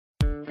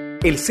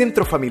El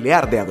Centro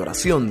Familiar de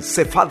Adoración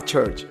Cephal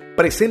Church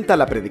presenta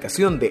la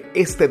predicación de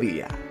este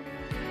día.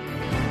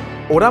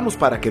 Oramos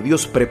para que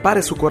Dios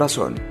prepare su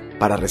corazón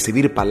para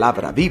recibir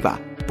palabra viva,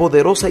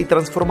 poderosa y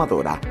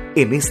transformadora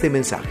en este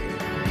mensaje.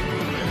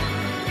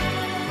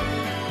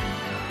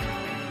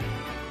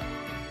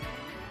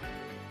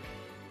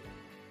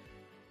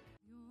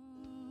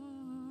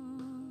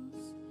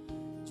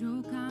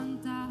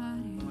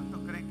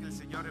 ¿Cuántos creen que el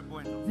Señor es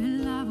bueno? De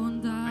la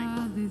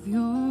bondad de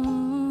Dios.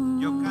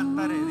 Yo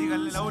cantaré,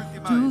 díganle la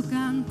última Yo vez.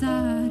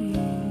 cantaré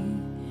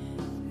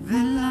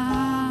de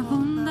la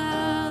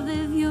bondad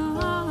de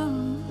Dios.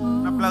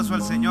 Un aplauso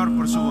al Señor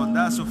por su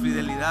bondad, su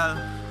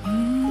fidelidad.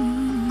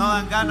 No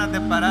dan ganas de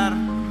parar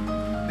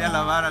de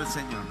alabar al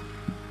Señor.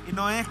 Y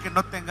no es que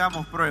no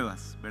tengamos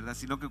pruebas, ¿verdad?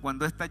 Sino que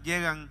cuando estas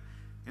llegan,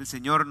 el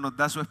Señor nos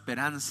da su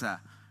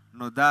esperanza,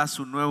 nos da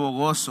su nuevo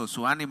gozo,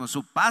 su ánimo,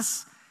 su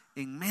paz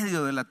en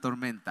medio de la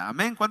tormenta.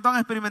 Amén. ¿Cuánto han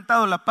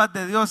experimentado la paz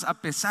de Dios a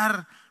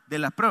pesar de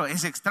las pruebas?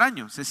 Es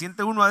extraño, se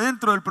siente uno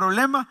adentro del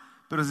problema,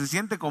 pero se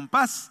siente con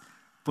paz,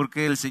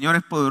 porque el Señor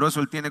es poderoso,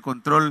 Él tiene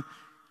control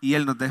y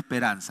Él nos da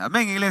esperanza.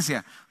 Amén,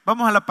 iglesia.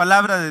 Vamos a la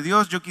palabra de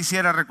Dios. Yo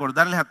quisiera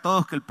recordarles a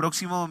todos que el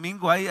próximo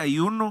domingo hay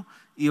ayuno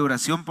y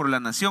oración por la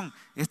nación.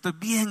 Esto es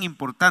bien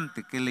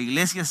importante, que la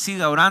iglesia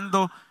siga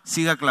orando,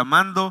 siga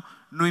clamando,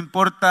 no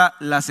importa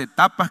las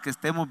etapas que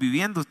estemos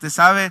viviendo. Usted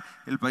sabe,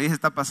 el país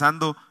está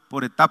pasando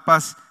por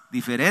etapas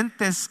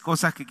diferentes,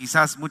 cosas que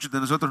quizás muchos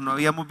de nosotros no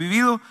habíamos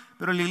vivido,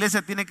 pero la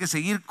iglesia tiene que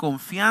seguir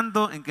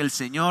confiando en que el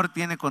Señor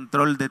tiene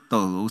control de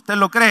todo. ¿Usted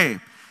lo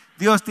cree?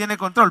 Dios tiene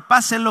control.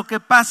 Pase lo que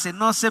pase,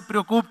 no se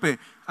preocupe.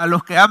 A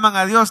los que aman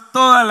a Dios,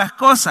 todas las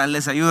cosas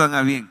les ayudan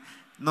a bien.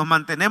 Nos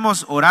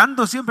mantenemos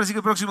orando siempre, así que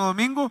el próximo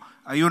domingo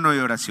ayuno y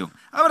oración.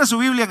 Abra su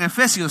Biblia en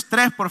Efesios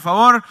 3, por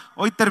favor.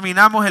 Hoy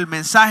terminamos el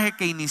mensaje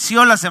que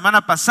inició la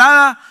semana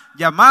pasada,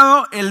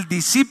 llamado El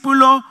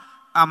Discípulo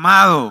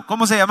Amado.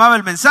 ¿Cómo se llamaba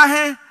el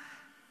mensaje?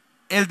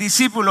 El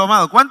discípulo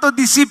amado. ¿Cuántos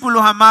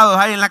discípulos amados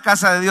hay en la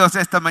casa de Dios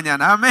esta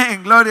mañana?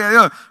 Amén, gloria a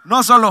Dios.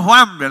 No solo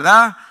Juan,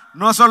 ¿verdad?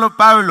 No solo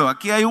Pablo.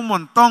 Aquí hay un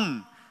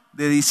montón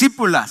de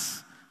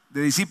discípulas,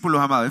 de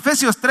discípulos amados.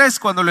 Efesios 3,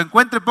 cuando lo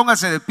encuentre,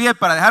 póngase de pie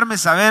para dejarme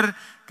saber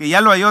que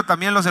ya lo halló.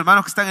 También los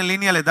hermanos que están en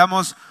línea les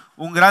damos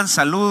un gran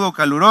saludo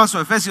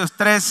caluroso. Efesios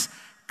 3,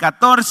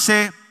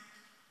 14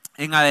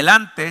 en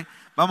adelante.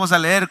 Vamos a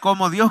leer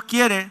cómo Dios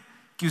quiere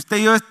que usted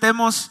y yo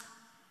estemos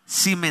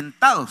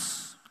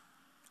cimentados,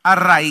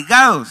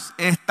 arraigados,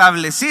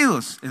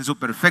 establecidos en su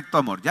perfecto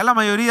amor. Ya la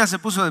mayoría se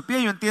puso de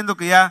pie, yo entiendo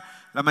que ya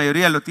la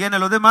mayoría lo tiene,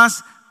 los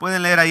demás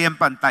pueden leer ahí en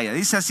pantalla.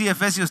 Dice así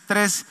Efesios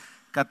 3,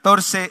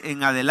 14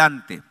 en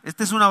adelante.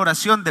 Esta es una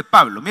oración de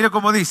Pablo, mire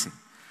cómo dice: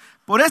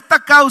 por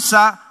esta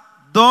causa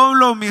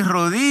doblo mis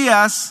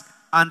rodillas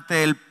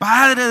ante el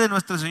Padre de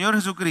nuestro Señor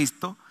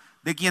Jesucristo,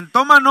 de quien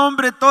toma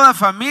nombre toda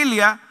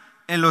familia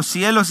en los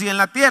cielos y en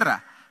la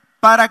tierra,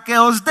 para que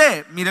os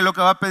dé, mire lo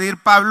que va a pedir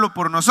Pablo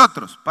por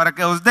nosotros, para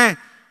que os dé,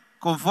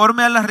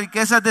 conforme a las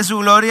riquezas de su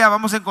gloria.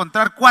 Vamos a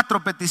encontrar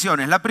 4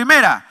 peticiones. La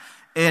primera,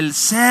 el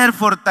ser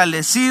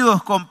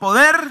fortalecidos con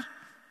poder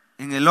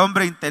en el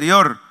hombre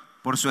interior,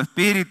 por su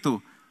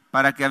espíritu,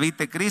 para que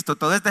habite Cristo.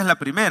 Toda esta es la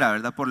primera,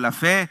 ¿verdad? Por la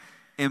fe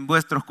en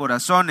vuestros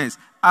corazones.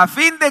 ¿A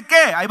fin de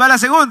qué? Ahí va la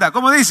segunda.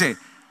 ¿Cómo dice?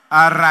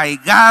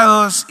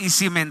 Arraigados y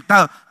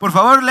cimentados. Por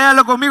favor,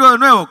 léalo conmigo de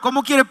nuevo.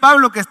 ¿Cómo quiere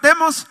Pablo que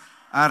estemos?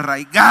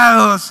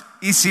 Arraigados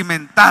y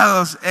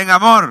cimentados en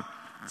amor.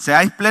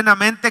 Seáis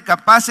plenamente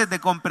capaces de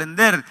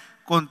comprender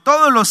con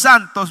todos los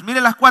santos, mire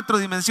las 4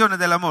 dimensiones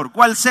del amor.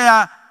 ¿Cuál es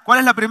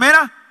la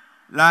primera?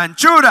 La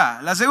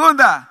anchura. La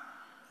segunda,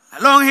 la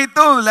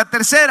longitud. La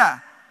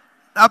tercera,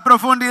 la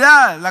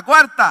profundidad. La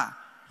cuarta,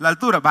 la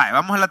altura.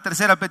 Vamos a la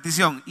tercera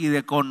petición. Y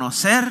de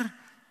conocer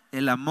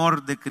el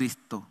amor de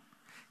Cristo,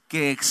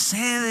 que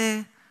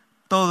excede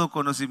todo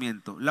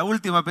conocimiento. La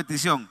última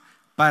petición,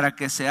 para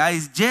que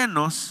seáis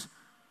llenos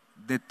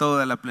de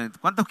toda la plenitud.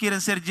 ¿Cuántos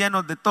quieren ser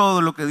llenos de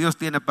todo lo que Dios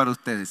tiene para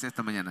ustedes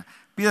esta mañana?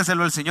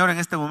 Pídaselo al Señor en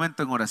este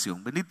momento en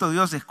oración. Bendito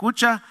Dios,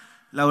 escucha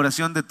la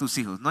oración de tus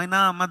hijos. No hay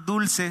nada más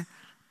dulce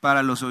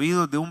para los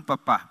oídos de un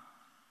papá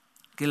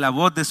que la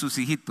voz de sus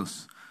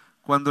hijitos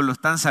cuando lo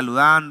están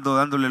saludando,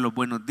 dándole los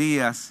buenos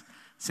días.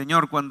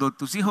 Señor, cuando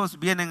tus hijos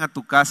vienen a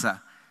tu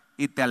casa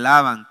y te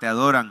alaban, te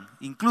adoran,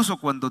 incluso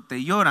cuando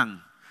te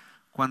lloran,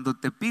 cuando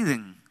te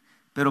piden,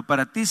 pero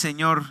para ti,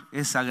 Señor,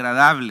 es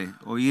agradable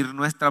oír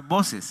nuestras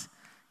voces.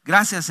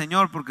 Gracias,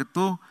 Señor, porque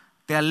tú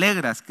te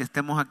alegras que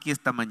estemos aquí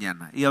esta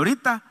mañana. Y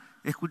ahorita,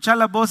 escuchar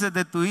las voces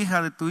de tu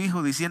hija, de tu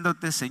hijo,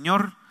 diciéndote: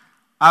 Señor,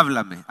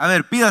 háblame. A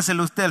ver,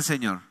 pídaselo usted al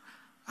Señor.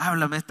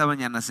 Háblame esta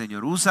mañana,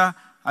 Señor. Usa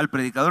al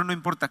predicador, no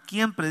importa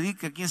quién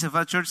predique aquí en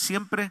Cephal Church,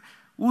 siempre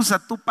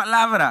usa tu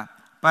palabra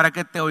para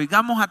que te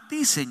oigamos a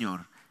ti,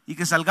 Señor, y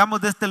que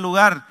salgamos de este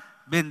lugar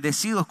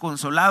bendecidos,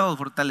 consolados,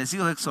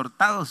 fortalecidos,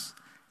 exhortados,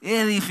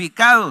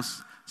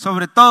 edificados.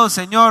 Sobre todo,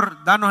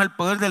 Señor, danos el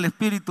poder del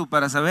Espíritu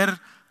para saber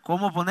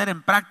cómo poner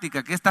en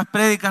práctica, que estas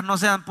prédicas no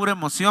sean pura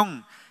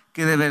emoción,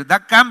 que de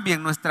verdad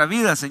cambien nuestra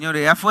vida, Señor, y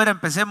allá afuera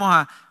empecemos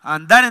a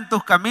andar en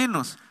tus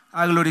caminos,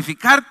 a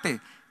glorificarte,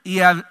 y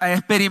a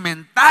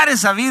experimentar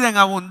esa vida en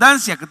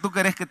abundancia que tú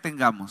querés que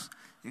tengamos.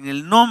 En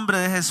el nombre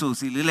de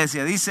Jesús. Y la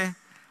iglesia dice,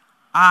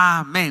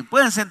 amén.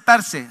 Pueden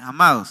sentarse,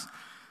 amados.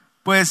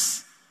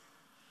 Pues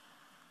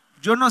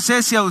yo no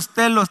sé si a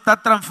usted lo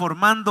está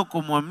transformando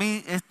como a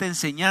mí esta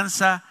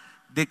enseñanza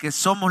de que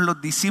somos los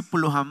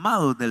discípulos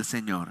amados del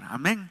Señor.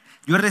 Amén.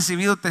 Yo he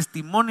recibido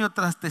testimonio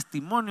tras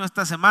testimonio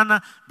esta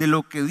semana de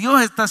lo que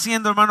Dios está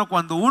haciendo, hermano,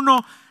 cuando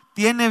uno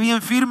tiene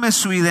bien firme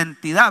su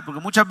identidad.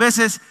 Porque muchas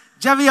veces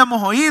ya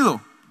habíamos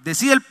oído,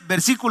 decía el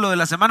versículo de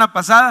la semana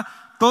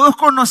pasada, todos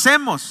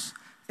conocemos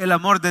el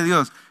amor de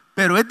Dios.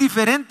 Pero es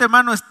diferente,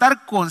 hermano,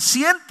 estar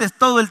conscientes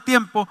todo el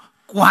tiempo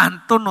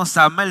cuánto nos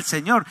ama el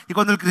Señor. Y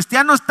cuando el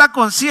cristiano está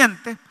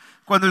consciente,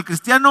 cuando el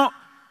cristiano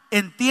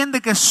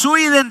entiende que su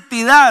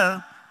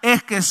identidad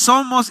es que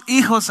somos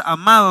hijos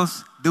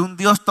amados de un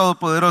Dios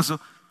todopoderoso,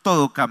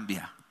 todo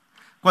cambia.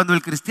 Cuando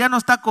el cristiano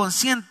está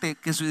consciente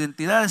que su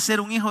identidad es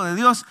ser un hijo de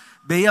Dios,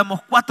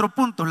 veíamos 4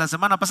 puntos la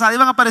semana pasada.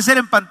 Iban a aparecer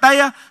en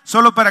pantalla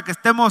solo para que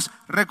estemos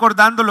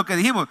recordando lo que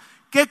dijimos.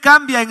 ¿Qué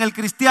cambia en el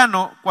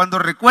cristiano cuando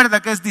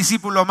recuerda que es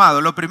discípulo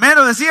amado? Lo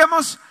primero,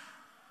 decíamos,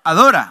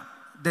 adora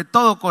de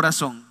todo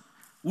corazón.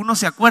 Uno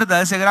se acuerda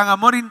de ese gran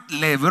amor y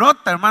le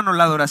brota, hermano,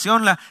 la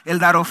adoración, el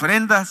dar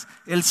ofrendas,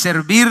 el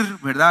servir,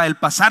 ¿verdad? El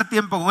pasar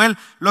tiempo con Él.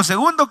 Lo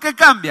segundo, ¿qué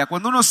cambia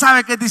cuando uno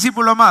sabe que es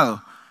discípulo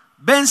amado?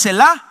 Vence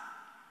la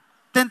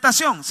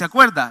tentación. ¿Se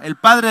acuerda? El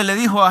Padre le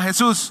dijo a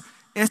Jesús,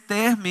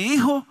 este es mi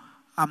Hijo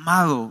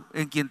amado,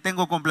 en quien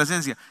tengo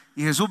complacencia.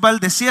 Y Jesús va al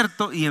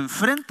desierto y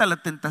enfrenta la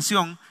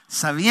tentación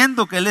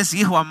sabiendo que Él es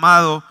Hijo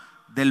amado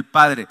del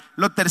Padre.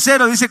 Lo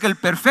tercero, dice que el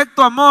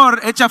perfecto amor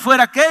echa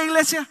fuera, ¿qué,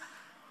 iglesia?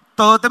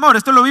 Todo temor.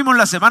 Esto lo vimos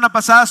la semana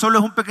pasada, solo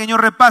es un pequeño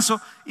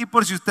repaso y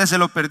por si usted se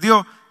lo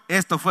perdió,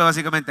 esto fue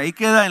básicamente, ahí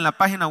queda en la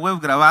página web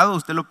grabado,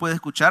 usted lo puede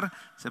escuchar,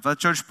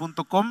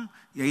 cephadchurch.com,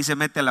 y ahí se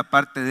mete a la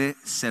parte de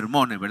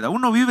sermones, ¿verdad?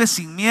 Uno vive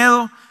sin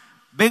miedo,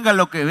 venga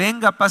lo que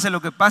venga, pase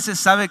lo que pase,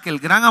 sabe que el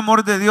gran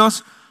amor de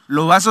Dios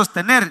lo va a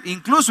sostener,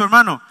 incluso,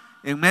 hermano,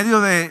 en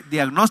medio de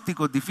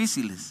diagnósticos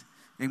difíciles,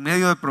 en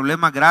medio de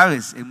problemas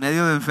graves, en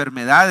medio de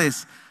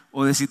enfermedades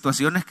o de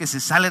situaciones que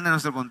se salen de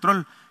nuestro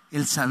control.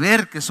 El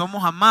saber que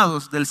somos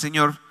amados del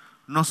Señor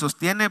nos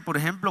sostiene, por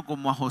ejemplo,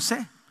 como a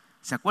José.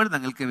 ¿Se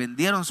acuerdan? El que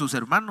vendieron sus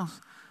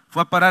hermanos.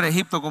 Fue a parar a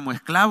Egipto como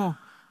esclavo.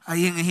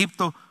 Ahí en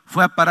Egipto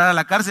fue a parar a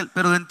la cárcel.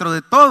 Pero dentro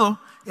de todo,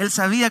 él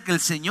sabía que el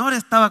Señor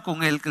estaba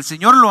con él, que el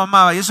Señor lo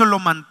amaba y eso lo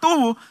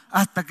mantuvo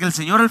hasta que el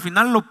Señor al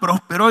final lo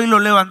prosperó y lo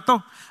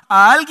levantó.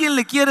 A alguien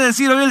le quiere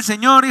decir hoy el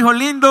Señor, hijo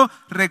lindo,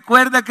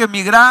 recuerda que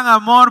mi gran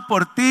amor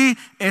por ti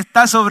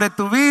está sobre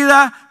tu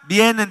vida.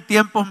 Vienen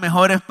tiempos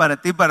mejores para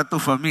ti y para tu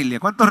familia.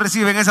 ¿Cuántos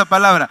reciben esa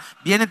palabra?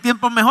 Vienen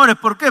tiempos mejores.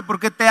 ¿Por qué?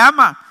 Porque te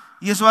ama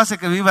y eso hace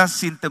que vivas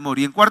sin temor.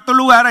 Y en cuarto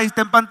lugar, ahí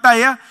está en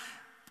pantalla,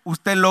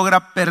 usted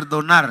logra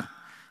perdonar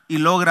y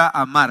logra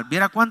amar.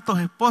 Viera cuántos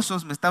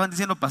esposos me estaban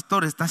diciendo,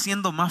 pastor, está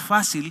siendo más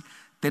fácil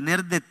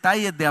tener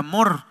detalles de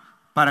amor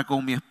para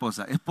con mi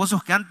esposa.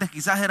 Esposos que antes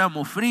quizás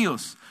éramos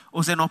fríos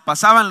o se nos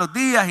pasaban los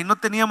días y no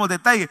teníamos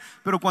detalles.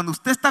 Pero cuando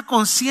usted está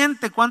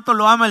consciente cuánto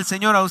lo ama el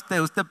Señor a usted,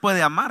 usted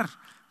puede amar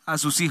a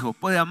sus hijos,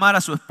 puede amar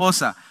a su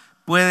esposa,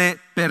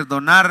 puede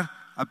perdonar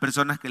a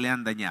personas que le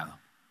han dañado.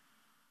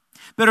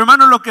 Pero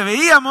hermanos, lo que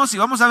veíamos, y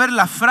vamos a ver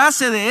la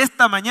frase de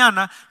esta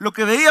mañana, lo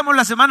que veíamos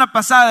la semana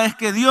pasada es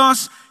que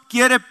Dios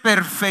quiere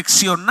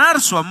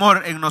perfeccionar su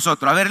amor en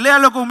nosotros. A ver,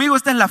 léalo conmigo,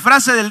 esta es la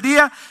frase del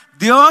día.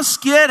 Dios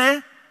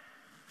quiere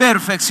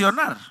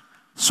perfeccionar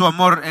su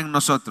amor en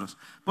nosotros.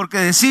 Porque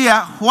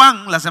decía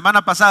Juan, la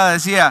semana pasada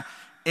decía,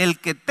 el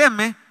que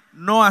teme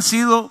no ha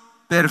sido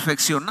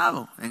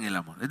perfeccionado en el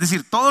amor. Es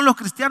decir, todos los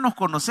cristianos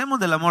conocemos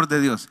del amor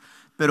de Dios,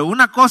 pero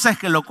una cosa es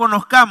que lo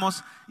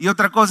conozcamos y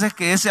otra cosa es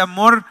que ese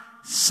amor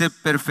se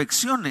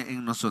perfeccione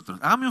en nosotros.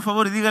 Hágame un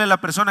favor y dígale a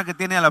la persona que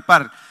tiene a la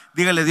par,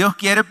 dígale, Dios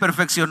quiere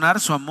perfeccionar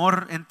su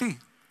amor en ti.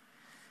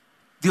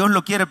 Dios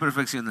lo quiere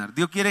perfeccionar,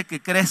 Dios quiere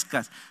que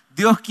crezcas,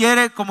 Dios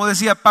quiere, como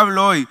decía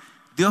Pablo hoy,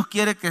 Dios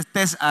quiere que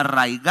estés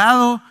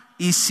arraigado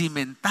y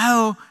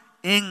cimentado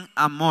en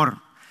amor.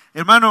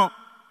 Hermano,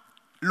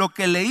 lo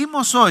que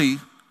leímos hoy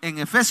en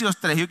Efesios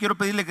 3, yo quiero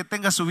pedirle que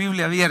tenga su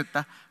Biblia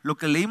abierta. Lo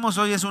que leímos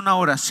hoy es una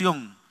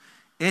oración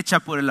hecha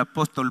por el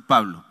apóstol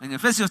Pablo. En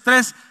Efesios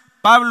 3,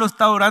 Pablo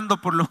está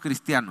orando por los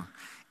cristianos.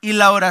 Y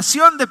la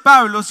oración de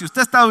Pablo, si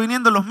usted ha estado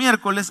viniendo los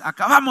miércoles,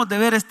 acabamos de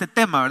ver este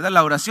tema, ¿verdad?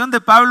 La oración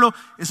de Pablo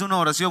es una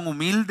oración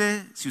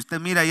humilde. Si usted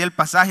mira ahí el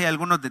pasaje, hay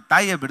algunos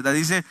detalles, ¿verdad?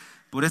 Dice,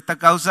 por esta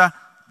causa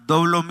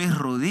doblo mis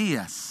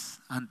rodillas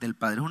ante el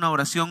Padre. Es una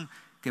oración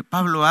que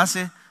Pablo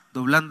hace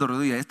doblando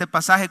rodillas. Este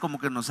pasaje como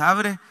que nos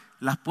abre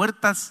las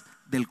puertas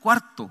del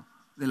cuarto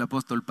del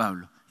apóstol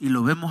Pablo y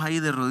lo vemos ahí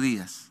de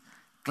rodillas,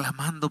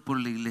 clamando por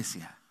la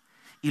iglesia.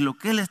 Y lo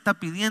que él está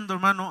pidiendo,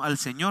 hermano, al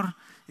Señor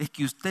es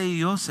que usted y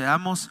yo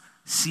seamos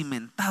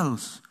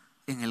cimentados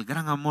en el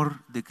gran amor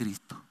de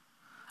Cristo.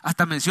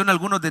 Hasta menciona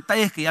algunos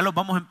detalles que ya los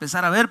vamos a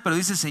empezar a ver, pero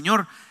dice,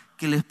 Señor,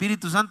 que el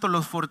Espíritu Santo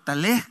los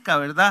fortalezca,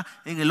 ¿verdad?,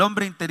 en el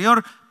hombre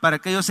interior para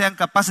que ellos sean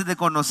capaces de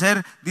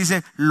conocer,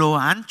 dice, lo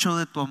ancho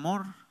de tu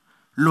amor,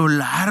 lo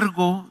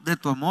largo de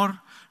tu amor,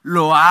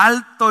 lo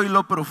alto y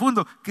lo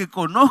profundo, que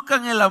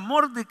conozcan el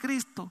amor de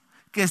Cristo,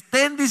 que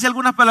estén, dice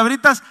algunas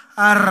palabritas,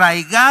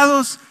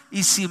 arraigados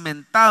y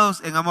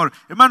cimentados en amor.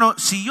 Hermano,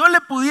 si yo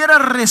le pudiera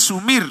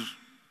resumir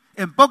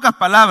en pocas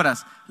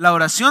palabras la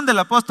oración del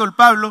apóstol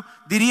Pablo,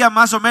 diría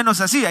más o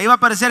menos así. Ahí va a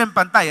aparecer en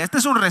pantalla. Este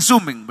es un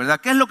resumen,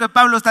 ¿verdad? ¿Qué es lo que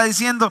Pablo está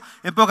diciendo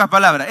en pocas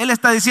palabras? Él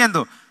está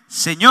diciendo: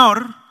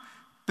 Señor,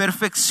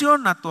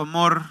 perfecciona tu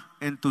amor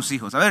en tus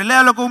hijos. A ver,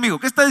 léalo conmigo.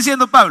 ¿Qué está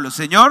diciendo Pablo?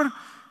 Señor,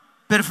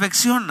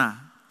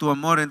 perfecciona tu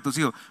amor en tus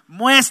hijos.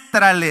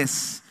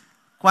 Muéstrales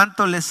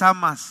cuánto les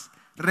amas.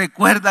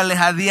 Recuérdales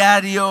a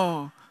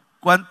diario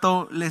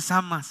cuánto les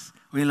amas.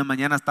 Hoy en la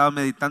mañana estaba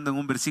meditando en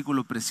un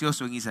versículo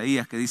precioso en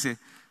Isaías que dice: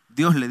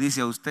 Dios le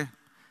dice a usted: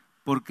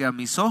 porque a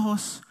mis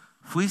ojos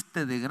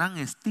fuiste de gran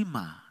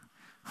estima,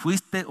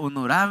 fuiste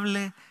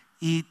honorable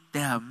y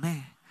te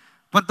amé.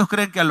 ¿Cuántos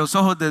creen que a los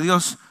ojos de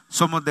Dios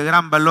somos de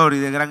gran valor y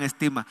de gran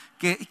estima?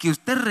 Que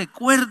usted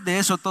recuerde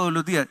eso todos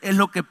los días. Es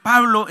lo que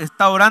Pablo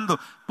está orando.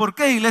 ¿Por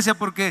qué, iglesia?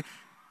 Porque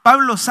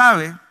Pablo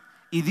sabe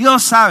y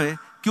Dios sabe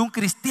que un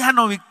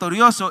cristiano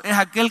victorioso es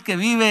aquel que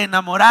vive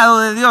enamorado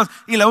de Dios.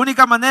 Y la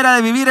única manera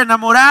de vivir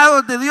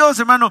enamorado de Dios,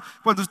 hermano,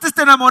 cuando usted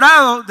está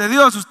enamorado de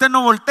Dios, usted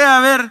no voltea a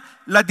ver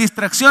las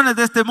distracciones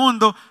de este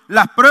mundo,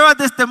 las pruebas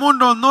de este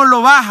mundo no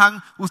lo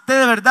bajan.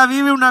 Usted de verdad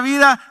vive una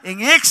vida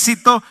en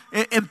éxito,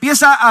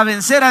 empieza a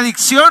vencer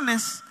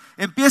adicciones,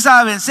 empieza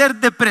a vencer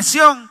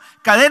depresión,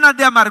 cadenas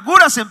de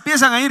amargura se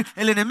empiezan a ir.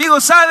 El enemigo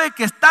sabe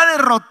que está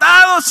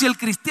derrotado si el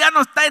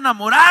cristiano está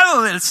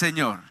enamorado del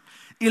Señor.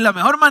 Y la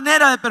mejor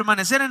manera de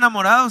permanecer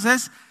enamorados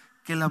es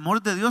que el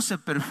amor de Dios se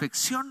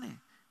perfeccione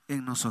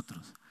en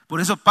nosotros.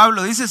 Por eso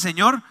Pablo dice: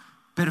 Señor,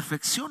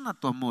 perfecciona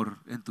tu amor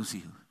en tus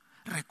hijos.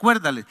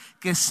 Recuérdales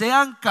que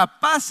sean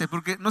capaces,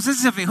 porque no sé si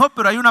se fijó,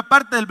 pero hay una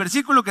parte del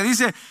versículo que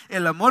dice: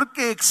 el amor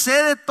que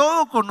excede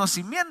todo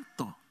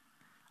conocimiento.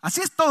 Así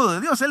es todo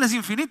de Dios, Él es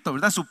infinito,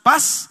 ¿verdad? Su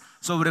paz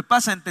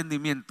sobrepasa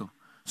entendimiento.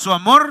 Su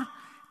amor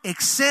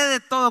excede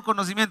todo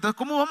conocimiento.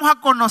 ¿Cómo vamos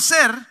a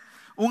conocer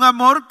un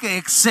amor que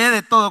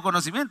excede todo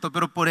conocimiento?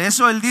 Pero por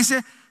eso Él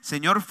dice: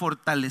 Señor,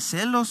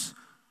 fortalecelos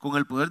con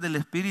el poder del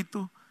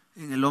Espíritu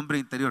en el hombre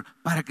interior,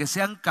 para que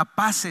sean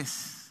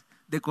capaces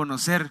de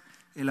conocer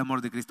el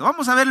amor de Cristo.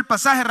 Vamos a ver el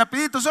pasaje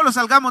rapidito, solo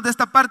salgamos de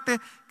esta parte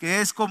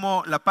que es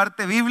como la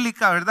parte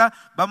bíblica, ¿verdad?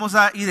 Vamos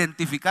a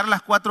identificar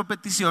las 4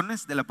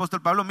 peticiones del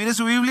apóstol Pablo. Mire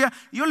su Biblia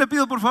y yo le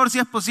pido por favor, si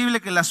es posible,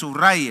 que la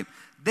subraye.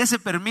 Dese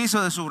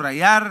permiso de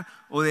subrayar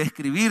o de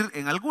escribir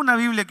en alguna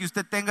Biblia que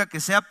usted tenga que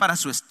sea para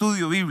su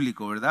estudio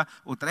bíblico, ¿verdad?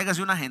 O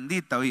tráigase una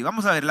agendita hoy.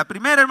 Vamos a ver, la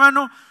primera,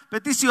 hermano,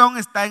 petición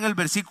está en el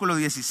versículo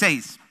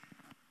 16.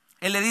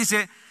 Él le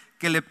dice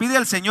que le pide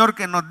al Señor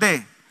que nos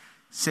dé,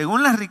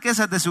 según las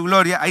riquezas de su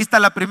gloria. Ahí está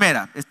la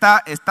primera,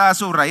 está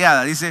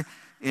subrayada. Dice: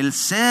 el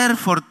ser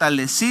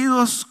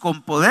fortalecidos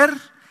con poder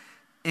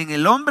en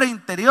el hombre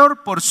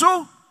interior por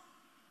su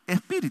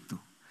Espíritu.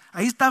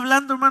 Ahí está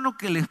hablando, hermano,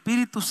 que el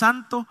Espíritu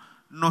Santo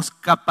nos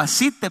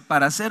capacite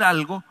para hacer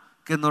algo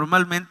que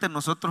normalmente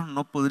nosotros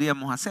no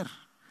podríamos hacer.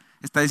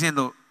 Está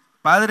diciendo: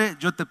 Padre,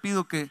 yo te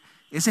pido que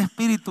ese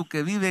Espíritu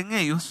que vive en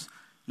ellos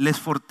les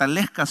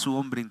fortalezca su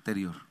hombre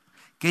interior,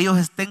 que ellos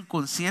estén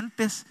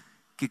conscientes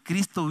que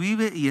Cristo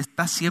vive y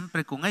está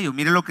siempre con ellos.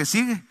 Mire lo que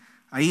sigue,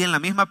 ahí en la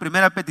misma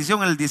primera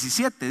petición, en el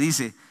 17,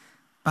 dice: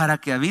 para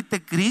que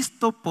habite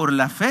Cristo por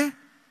la fe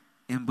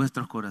en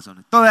vuestros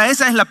corazones. Toda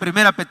esa es la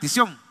primera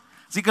petición.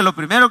 Así que lo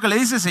primero que le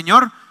dice: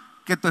 Señor,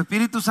 que tu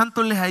Espíritu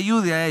Santo les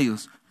ayude a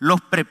ellos,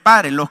 los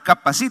prepare, los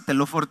capacite,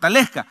 los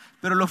fortalezca.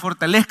 Pero los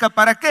fortalezca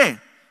 ¿para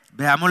qué?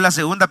 Veamos la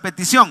segunda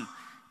petición.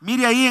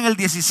 Mire ahí en el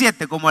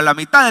 17, como a la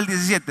mitad del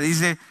 17,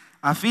 dice: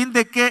 a fin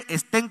de que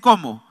estén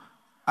como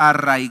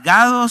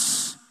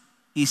arraigados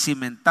y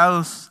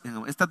cimentados en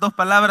amor. Estas 2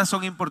 palabras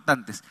son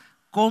importantes.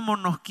 ¿Cómo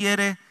nos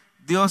quiere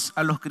Dios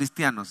a los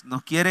cristianos?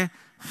 Nos quiere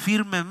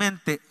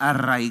firmemente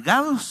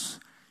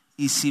arraigados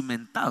y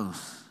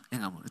cimentados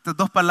en amor. Estas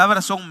 2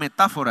 palabras son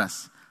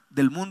metáforas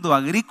del mundo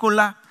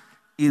agrícola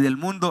y del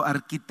mundo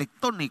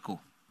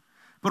arquitectónico.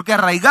 Porque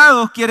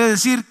arraigados quiere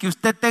decir que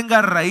usted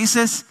tenga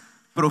raíces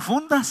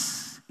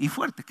profundas y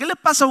fuertes. ¿Qué le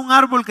pasa a un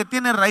árbol que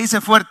tiene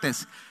raíces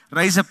fuertes,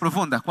 raíces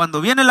profundas?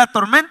 Cuando viene la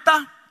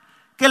tormenta,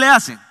 ¿qué le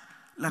hacen?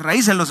 Las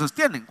raíces lo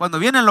sostienen. Cuando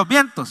vienen los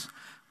vientos,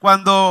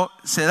 cuando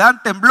se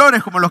dan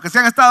temblores como los que se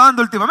han estado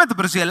dando últimamente.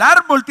 Pero si el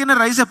árbol tiene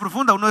raíces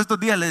profundas, uno de estos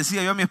días le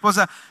decía yo a mi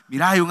esposa: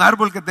 mira, hay un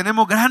árbol que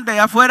tenemos grande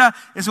allá afuera,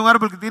 es un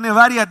árbol que tiene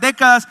varias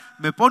décadas,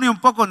 me pone un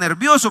poco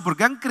nervioso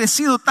porque han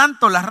crecido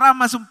tanto las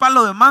ramas, es un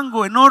palo de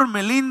mango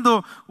enorme,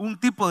 lindo, un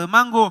tipo de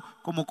mango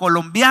como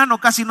colombiano,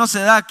 casi no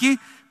se da aquí,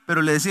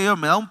 pero le decía yo,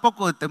 me da un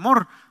poco de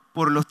temor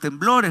por los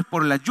temblores,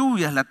 por las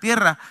lluvias, la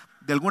tierra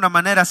de alguna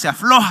manera se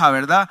afloja,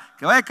 ¿verdad?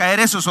 Que vaya a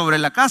caer eso sobre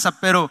la casa,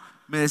 pero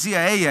me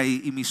decía ella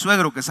y mi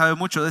suegro que sabe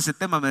mucho de ese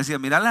tema, me decía: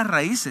 mira las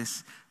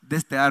raíces de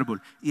este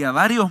árbol. Y a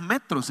varios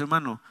metros,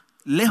 hermano,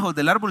 lejos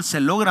del árbol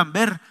se logran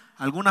ver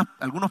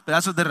algunos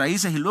pedazos de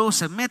raíces y luego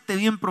se mete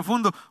bien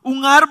profundo.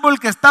 Un árbol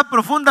que está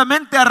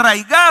profundamente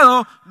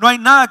arraigado, no hay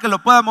nada que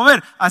lo pueda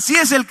mover. Así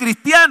es el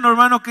cristiano,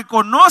 hermano, que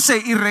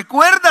conoce y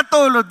recuerda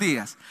todos los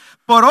días: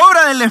 por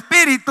obra del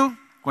Espíritu,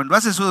 cuando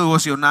hace su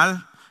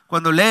devocional,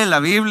 cuando lee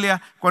la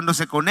Biblia, cuando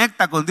se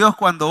conecta con Dios,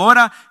 cuando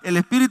ora, el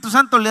Espíritu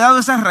Santo le ha dado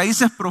esas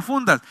raíces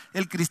profundas.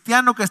 El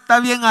cristiano que está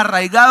bien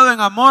arraigado en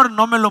amor,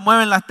 no me lo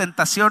mueven las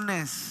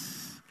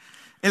tentaciones.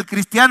 El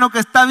cristiano que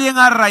está bien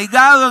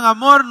arraigado en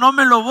amor, no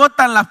me lo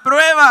botan las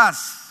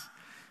pruebas.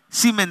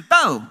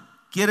 Cimentado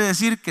quiere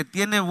decir que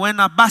tiene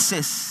buenas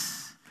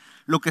bases.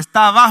 Lo que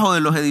está abajo de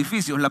los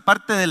edificios, la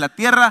parte de la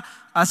tierra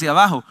hacia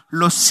abajo,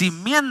 los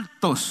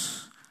cimientos.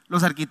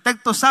 Los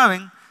arquitectos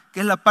saben que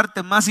es la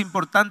parte más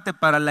importante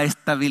para la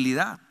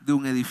estabilidad de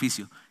un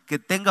edificio, que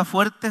tenga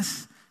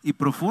fuertes y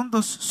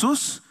profundos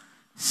sus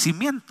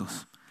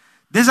cimientos.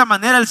 De esa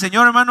manera el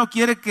Señor, hermano,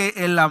 quiere que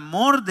el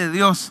amor de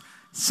Dios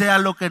sea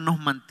lo que nos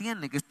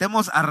mantiene, que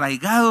estemos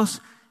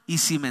arraigados y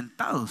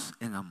cimentados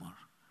en amor.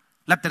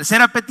 La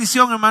tercera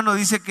petición, hermano,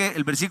 dice que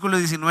el versículo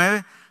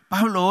 19,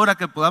 Pablo ora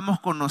que podamos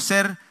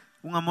conocer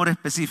un amor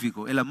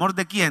específico. ¿El amor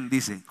de quién?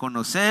 Dice,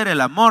 conocer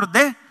el amor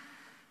de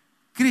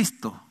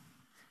Cristo.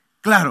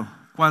 Claro,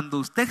 cuando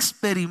usted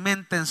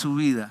experimenta en su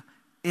vida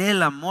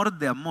el amor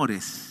de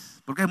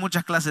amores, porque hay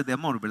muchas clases de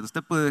amor, ¿verdad?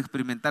 Usted puede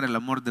experimentar el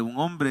amor de un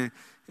hombre,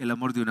 el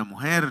amor de una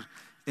mujer,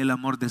 el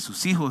amor de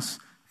sus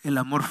hijos, el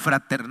amor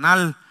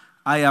fraternal.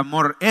 Hay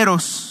amor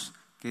eros,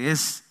 que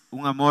es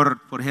un amor,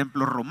 por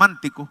ejemplo,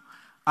 romántico.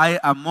 Hay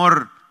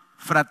amor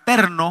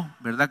fraterno,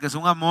 ¿verdad? Que es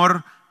un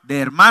amor de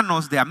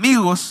hermanos, de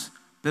amigos.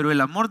 Pero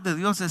el amor de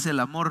Dios es el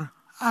amor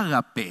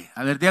ágape.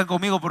 A ver, digan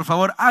conmigo, por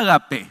favor,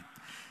 ágape.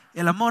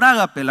 El amor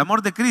ágape, el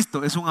amor de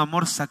Cristo, es un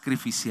amor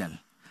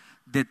sacrificial.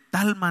 De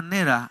tal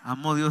manera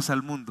amó Dios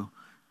al mundo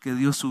que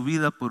dio su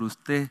vida por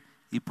usted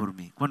y por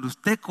mí. Cuando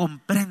usted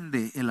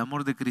comprende el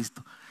amor de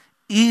Cristo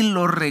y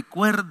lo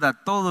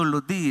recuerda todos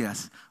los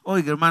días,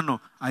 oiga,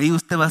 hermano, ahí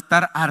usted va a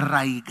estar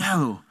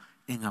arraigado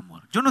en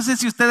amor. Yo no sé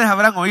si ustedes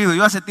habrán oído,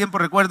 yo hace tiempo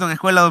recuerdo en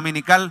escuela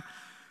dominical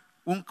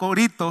un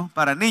corito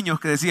para niños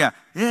que decía: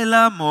 el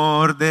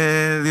amor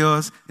de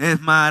Dios es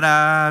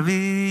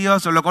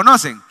maravilloso. ¿Lo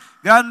conocen?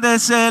 Grande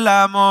es el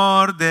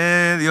amor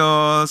de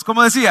Dios.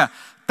 ¿Cómo decía?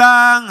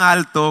 Tan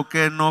alto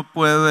que no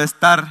puedo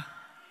estar.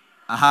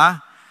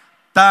 Ajá.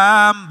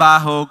 Tan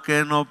bajo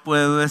que no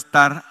puedo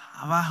estar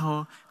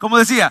abajo. ¿Cómo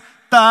decía?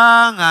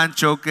 Tan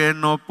ancho que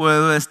no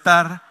puedo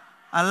estar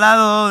al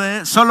lado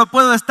de. Solo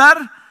puedo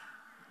estar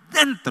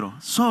dentro.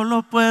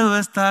 Solo puedo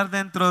estar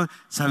dentro.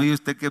 ¿Sabía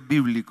usted que es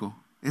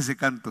bíblico ese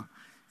canto?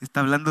 Está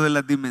hablando de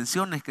las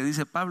dimensiones que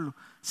dice Pablo.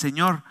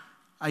 Señor,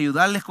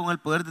 ayudarles con el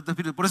poder de tu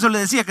Espíritu. Por eso le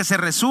decía que se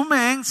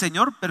resume en: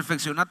 Señor,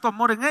 perfecciona tu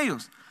amor en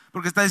ellos.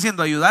 Porque está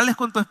diciendo, ayudarles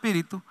con tu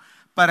Espíritu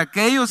para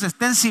que ellos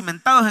estén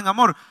cimentados en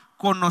amor,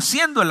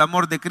 conociendo el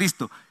amor de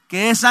Cristo,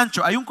 que es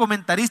ancho. Hay un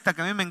comentarista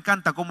que a mí me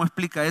encanta cómo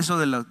explica eso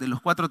de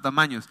los 4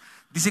 tamaños.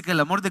 Dice que el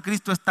amor de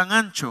Cristo es tan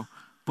ancho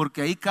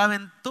porque ahí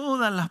caben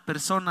todas las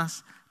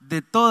personas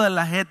de todas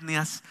las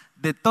etnias,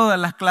 de todas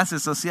las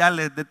clases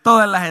sociales, de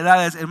todas las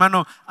edades.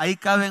 Hermano, ahí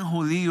caben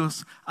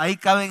judíos, ahí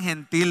caben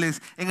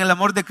gentiles. En el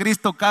amor de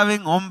Cristo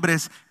caben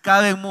hombres,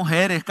 caben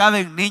mujeres,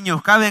 caben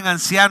niños, caben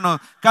ancianos,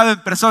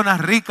 caben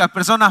personas ricas,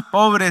 personas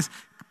pobres,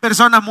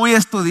 personas muy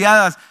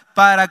estudiadas.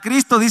 Para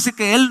Cristo dice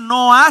que Él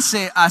no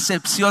hace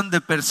acepción de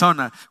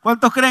personas.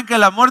 ¿Cuántos creen que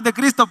el amor de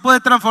Cristo puede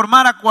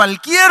transformar a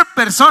cualquier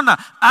persona?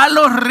 A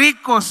los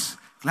ricos.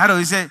 Claro,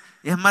 dice,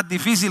 es más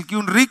difícil que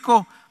un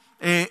rico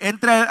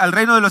entre al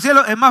reino de los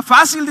cielos. Es más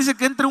fácil, dice,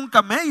 que entre un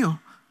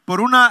camello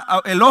por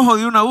el ojo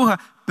de una aguja.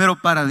 Pero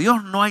para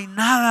Dios no hay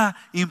nada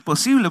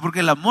imposible, porque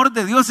el amor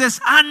de Dios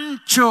es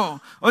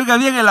ancho. Oiga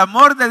bien, el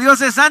amor de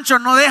Dios es ancho,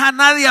 no deja a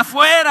nadie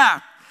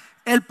afuera.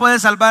 Él puede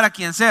salvar a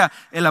quien sea.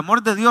 El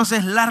amor de Dios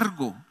es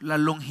largo, la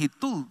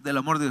longitud del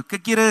amor de Dios.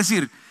 ¿Qué quiere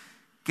decir?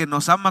 Que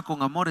nos ama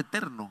con amor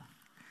eterno.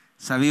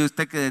 ¿Sabía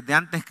usted que desde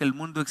antes que el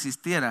mundo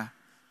existiera,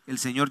 el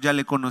Señor ya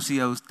le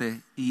conocía a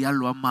usted y ya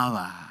lo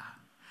amaba?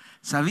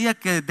 ¿Sabía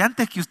que desde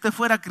antes que usted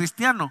fuera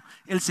cristiano,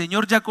 el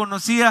Señor ya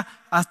conocía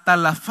hasta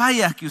las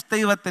fallas que usted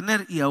iba a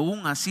tener y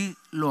aún así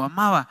lo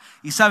amaba?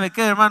 ¿Y sabe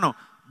qué, hermano?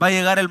 Va a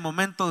llegar el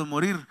momento de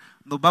morir,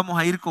 nos vamos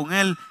a ir con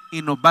Él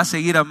y nos va a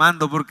seguir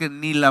amando, porque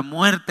ni la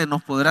muerte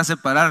nos podrá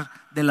separar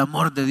del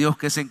amor de Dios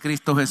que es en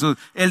Cristo Jesús.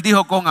 Él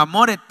dijo: con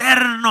amor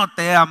eterno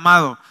te he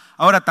amado.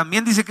 Ahora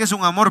también dice que es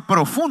un amor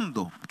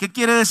profundo. ¿Qué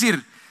quiere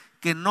decir?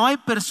 Que no hay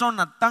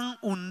persona tan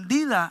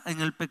hundida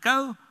en el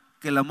pecado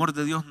que el amor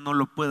de Dios no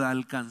lo pueda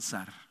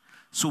alcanzar.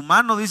 Su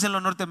mano, dicen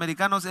los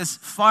norteamericanos, es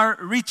far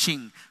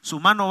reaching. Su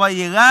mano va a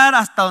llegar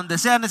hasta donde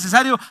sea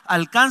necesario,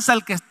 alcanza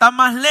al que está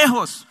más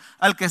lejos,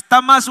 al que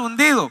está más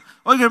hundido.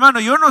 Oiga, hermano,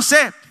 yo no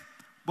sé,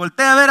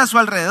 voltee a ver a su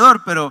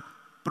alrededor, pero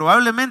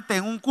probablemente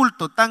en un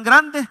culto tan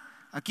grande,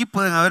 aquí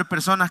pueden haber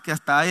personas que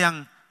hasta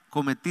hayan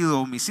cometido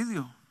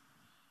homicidio.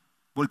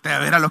 Voltee a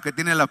ver a los que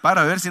tienen la par,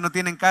 a ver si no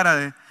tienen cara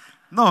de...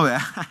 No,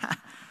 vea.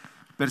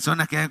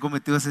 Personas que hayan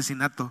cometido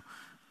asesinato.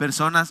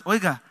 Personas,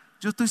 oiga,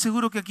 yo estoy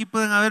seguro que aquí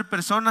pueden haber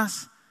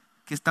personas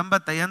que están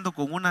batallando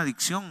con una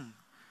adicción,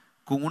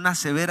 con una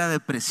severa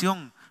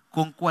depresión,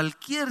 con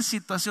cualquier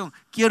situación.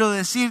 Quiero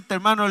decirte,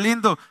 hermano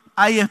lindo,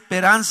 hay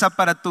esperanza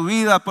para tu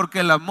vida, porque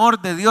el amor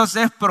de Dios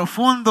es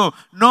profundo.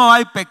 No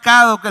hay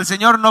pecado que el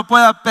Señor no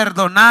pueda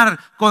perdonar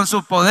con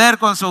su poder,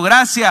 con su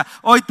gracia.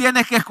 Hoy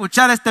tienes que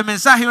escuchar este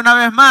mensaje una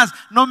vez más.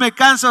 No me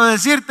canso de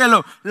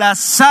decírtelo. La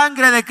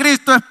sangre de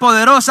Cristo es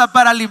poderosa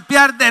para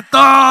limpiar de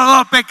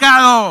todo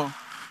pecado.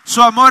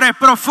 Su amor es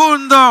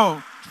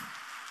profundo.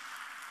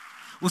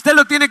 Usted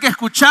lo tiene que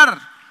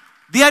escuchar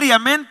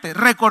diariamente,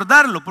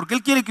 recordarlo, porque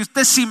Él quiere que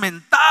usted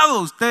cimentado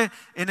usted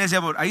en ese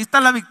amor. Ahí está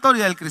la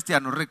victoria del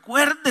cristiano.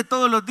 Recuerde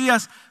todos los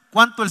días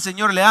cuánto el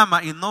Señor le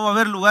ama y no va a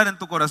haber lugar en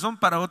tu corazón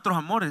para otros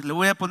amores. Le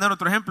voy a poner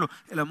otro ejemplo,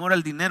 el amor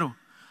al dinero.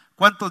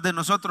 ¿Cuántos de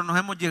nosotros nos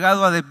hemos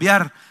llegado a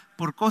desviar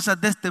por cosas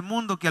de este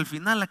mundo que al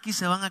final aquí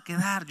se van a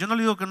quedar? Yo no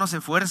le digo que no se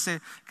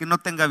esfuerce, que no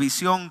tenga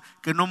visión,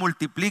 que no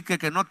multiplique,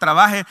 que no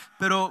trabaje,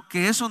 pero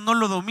que eso no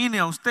lo domine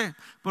a usted.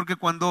 Porque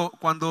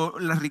cuando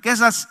las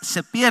riquezas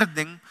se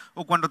pierden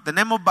o cuando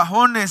tenemos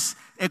bajones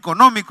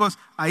económicos,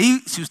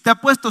 ahí si usted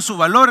ha puesto su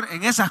valor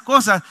en esas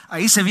cosas,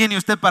 ahí se viene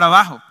usted para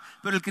abajo.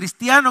 Pero el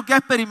cristiano que ha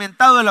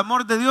experimentado el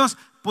amor de Dios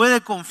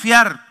puede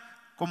confiar,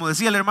 como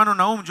decía el hermano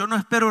Nahum, yo no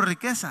espero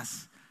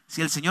riquezas.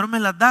 Si el Señor me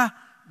las da,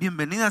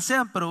 bienvenidas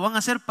sean, pero van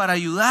a ser para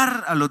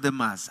ayudar a los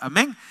demás.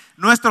 Amén.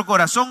 Nuestro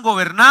corazón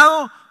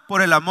gobernado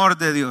por el amor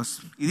de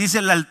Dios. Y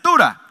dice la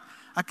altura.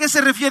 ¿A qué se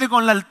refiere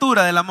con la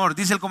altura del amor?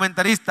 Dice el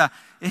comentarista,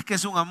 es que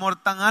es un amor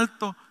tan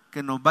alto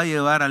que nos va a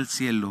llevar al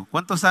cielo.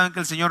 ¿Cuántos saben que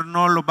el Señor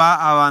no los va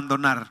a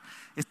abandonar?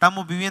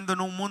 Estamos viviendo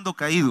en un mundo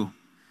caído.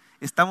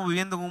 Estamos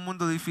viviendo en un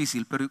mundo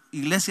difícil. Pero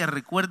iglesia,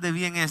 recuerde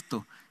bien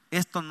esto.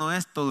 Esto no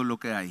es todo lo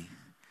que hay.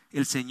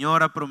 El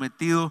Señor ha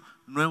prometido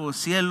nuevos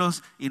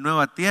cielos y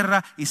nueva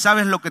tierra. ¿Y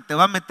sabes lo que te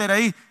va a meter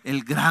ahí?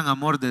 El gran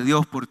amor de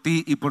Dios por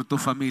ti y por tu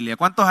familia.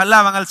 ¿Cuántos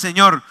alaban al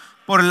Señor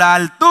por la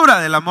altura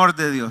del amor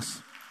de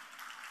Dios?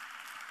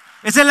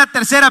 Esa es la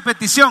tercera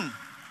petición.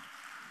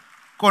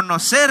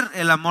 Conocer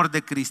el amor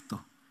de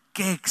Cristo,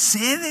 que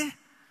excede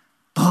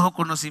todo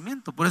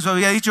conocimiento. Por eso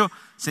había dicho,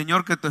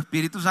 Señor, que tu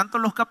Espíritu Santo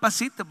los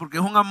capacite, porque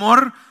es un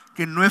amor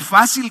que no es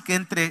fácil que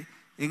entre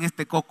en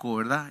este coco,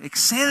 ¿verdad?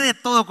 Excede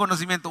todo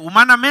conocimiento.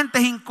 Humanamente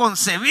es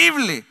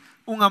inconcebible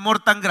un amor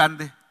tan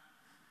grande.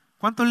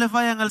 ¿Cuántos le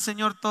fallan al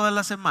Señor todas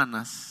las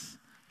semanas?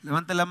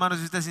 Levante la mano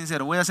si usted es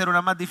sincero. Voy a hacer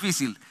una más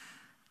difícil.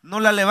 No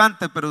la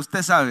levante, pero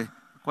usted sabe.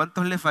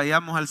 ¿Cuántos le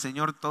fallamos al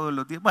Señor todos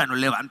los días? Bueno,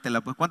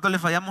 levántela pues. ¿Cuántos le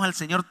fallamos al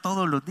Señor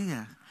todos los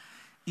días?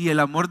 Y el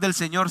amor del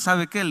Señor,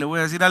 ¿sabe qué? Le voy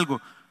a decir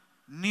algo.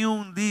 Ni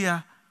un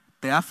día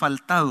te ha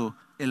faltado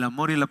el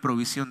amor y la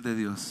provisión de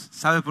Dios.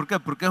 ¿Sabe por qué?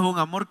 Porque es un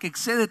amor que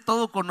excede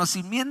todo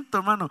conocimiento,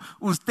 hermano.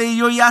 Usted y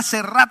yo ya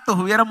hace ratos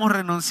hubiéramos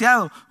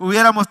renunciado,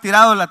 hubiéramos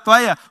tirado la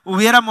toalla,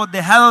 hubiéramos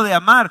dejado de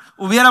amar,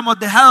 hubiéramos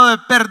dejado de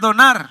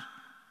perdonar.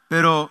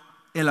 Pero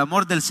el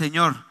amor del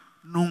Señor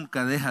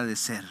nunca deja de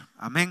ser.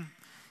 Amén.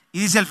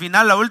 Y dice al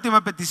final la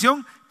última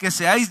petición, que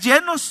seáis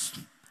llenos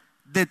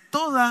de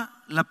toda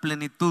la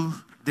plenitud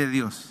de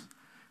Dios.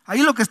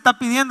 Ahí lo que está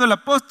pidiendo el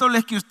apóstol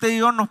es que usted y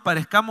yo nos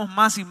parezcamos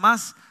más y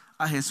más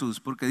a Jesús,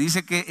 porque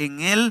dice que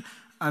en Él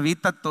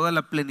habita toda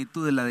la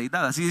plenitud de la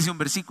deidad. Así dice un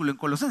versículo en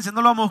Colosenses,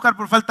 no lo vamos a buscar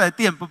por falta de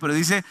tiempo, pero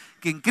dice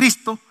que en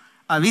Cristo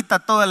habita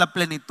toda la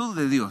plenitud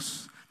de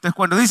Dios. Entonces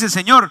cuando dice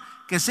Señor,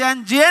 que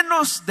sean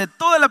llenos de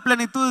toda la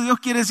plenitud de Dios,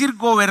 quiere decir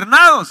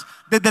gobernados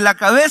desde la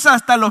cabeza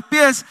hasta los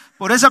pies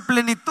por esa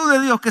plenitud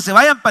de Dios, que se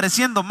vayan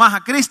pareciendo más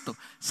a Cristo.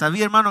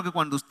 Sabía, hermano, que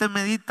cuando usted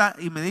medita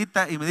y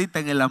medita y medita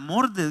en el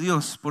amor de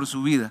Dios por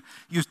su vida,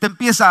 y usted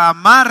empieza a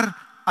amar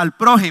al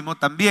prójimo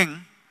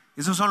también,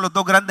 esos son los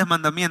dos grandes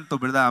mandamientos,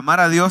 ¿verdad? Amar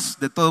a Dios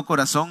de todo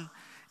corazón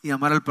y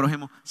amar al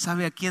prójimo.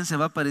 ¿Sabe a quién se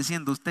va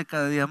pareciendo usted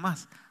cada día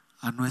más?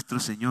 A nuestro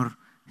Señor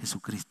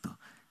Jesucristo.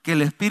 Que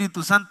el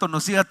Espíritu Santo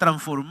nos siga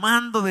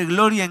transformando de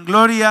gloria en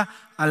gloria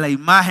a la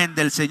imagen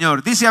del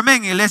Señor. Dice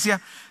amén,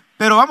 iglesia.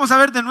 Pero vamos a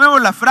ver de nuevo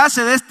la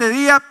frase de este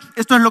día.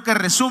 Esto es lo que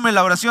resume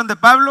la oración de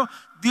Pablo.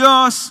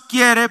 Dios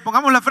quiere,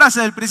 pongamos la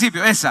frase del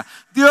principio, esa.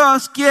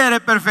 Dios quiere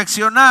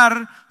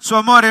perfeccionar su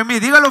amor en mí.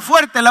 Dígalo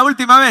fuerte la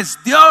última vez.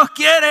 Dios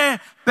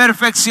quiere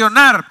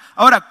perfeccionar.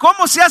 Ahora,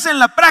 ¿cómo se hace en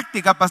la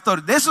práctica,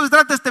 pastor? De eso se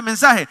trata este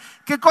mensaje.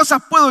 ¿Qué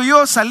cosas puedo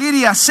yo salir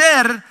y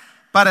hacer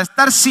para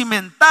estar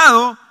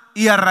cimentado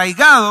y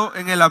arraigado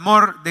en el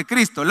amor de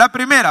Cristo? La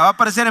primera va a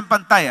aparecer en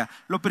pantalla.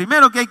 Lo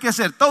primero que hay que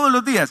hacer todos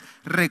los días,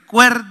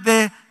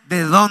 recuerde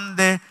de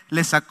dónde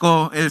le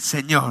sacó el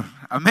Señor.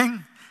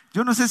 Amén.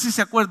 Yo no sé si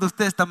se acuerda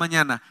usted esta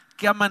mañana,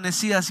 ¿qué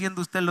amanecía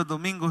haciendo usted los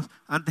domingos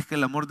antes que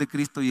el amor de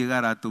Cristo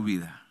llegara a tu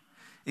vida?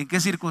 ¿En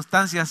qué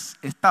circunstancias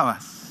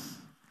estabas?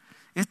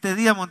 Este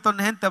día un montón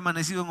de gente ha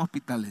amanecido en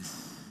hospitales,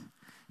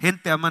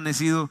 gente ha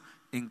amanecido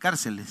en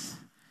cárceles,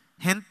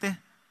 gente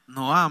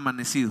no ha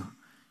amanecido.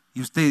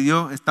 Y usted y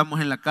yo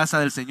estamos en la casa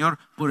del Señor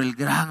por el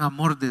gran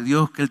amor de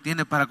Dios que Él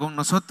tiene para con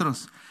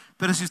nosotros.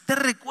 Pero si usted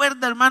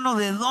recuerda, hermano,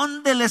 de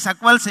dónde le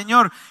sacó al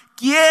Señor,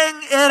 quién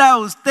era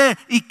usted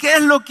y qué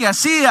es lo que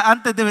hacía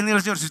antes de venir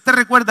al Señor. Si usted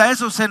recuerda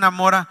eso, se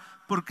enamora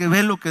porque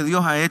ve lo que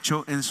Dios ha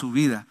hecho en su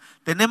vida.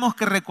 Tenemos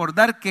que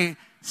recordar que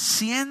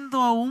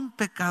siendo aún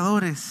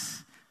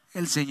pecadores,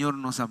 el Señor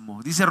nos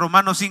amó. Dice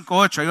Romanos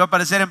 5:8, ahí va a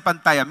aparecer en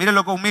pantalla,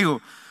 mírelo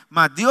conmigo.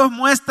 mas Dios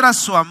muestra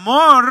su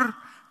amor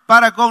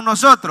para con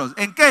nosotros.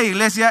 ¿En qué,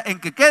 iglesia? ¿En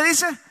que qué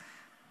dice?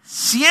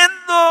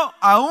 Siendo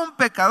aún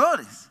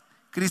pecadores,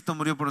 Cristo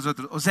murió por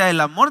nosotros. O sea, el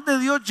amor de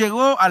Dios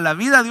llegó a la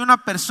vida de una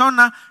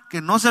persona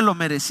que no se lo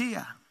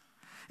merecía.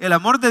 El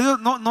amor de Dios,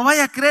 no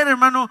vaya a creer,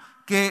 hermano,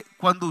 que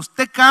cuando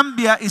usted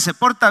cambia y se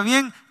porta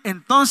bien,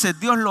 entonces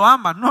Dios lo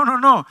ama.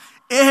 No.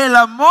 Es el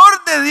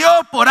amor de Dios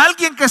por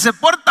alguien que se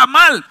porta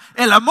mal.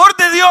 El amor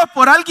de Dios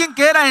por alguien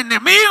que era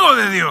enemigo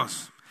de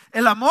Dios.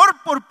 El amor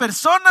por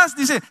personas,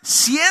 dice,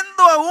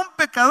 siendo aún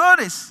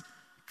pecadores,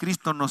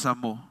 Cristo nos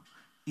amó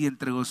y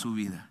entregó su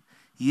vida.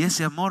 Y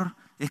ese amor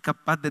es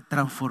capaz de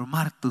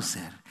transformar tu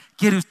ser.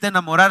 ¿Quiere usted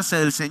enamorarse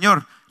del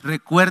Señor?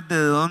 Recuerde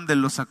de dónde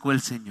lo sacó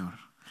el Señor.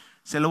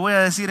 Se lo voy a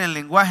decir en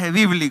lenguaje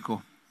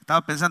bíblico.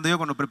 Estaba pensando yo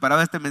cuando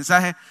preparaba este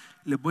mensaje,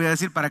 les voy a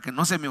decir para que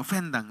no se me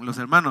ofendan los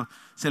hermanos.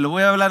 Se lo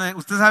voy a hablar,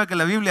 usted sabe que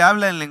la Biblia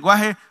habla en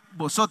lenguaje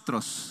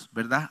vosotros,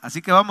 ¿verdad?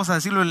 Así que vamos a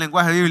decirlo en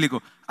lenguaje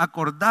bíblico.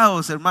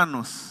 Acordaos,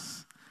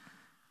 hermanos,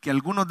 que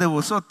algunos de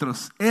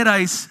vosotros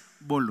erais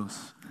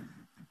bolos.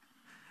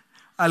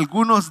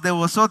 Algunos de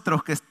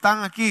vosotros que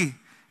están aquí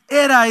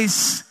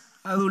erais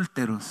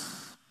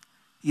adúlteros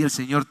y el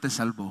Señor te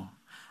salvó.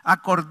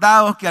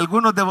 Acordaos que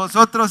algunos de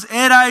vosotros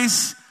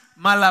erais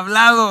mal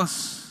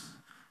hablados,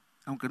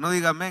 aunque no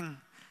diga amén,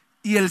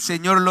 y el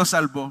Señor los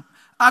salvó.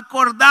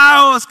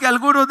 Acordaos que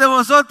algunos de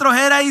vosotros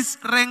erais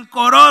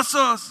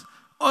rencorosos,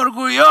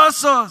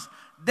 orgullosos,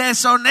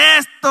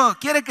 deshonestos.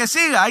 ¿Quiere que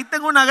siga? Ahí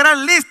tengo una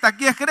gran lista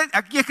aquí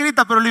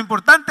escrita, pero lo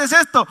importante es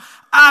esto.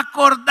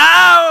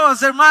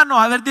 Acordaos, hermanos.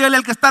 A ver, dígale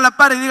al que está a la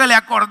par y dígale,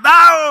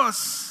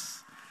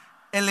 acordaos.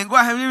 En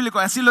lenguaje bíblico,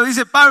 así lo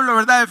dice Pablo,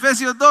 ¿verdad?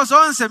 Efesios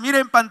 2:11, mire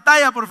en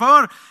pantalla, por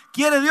favor.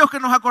 ¿Quiere Dios que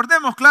nos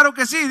acordemos? Claro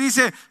que sí.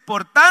 Dice,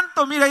 por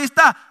tanto, mira, ahí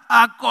está,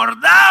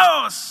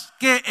 acordaos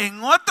que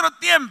en otro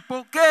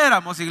tiempo, ¿qué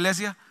éramos,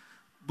 iglesia?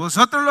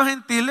 Vosotros los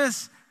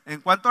gentiles, en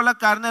cuanto a la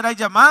carne, erais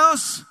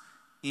llamados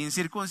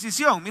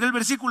incircuncisión. Mire el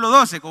versículo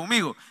 12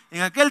 conmigo.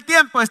 En aquel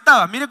tiempo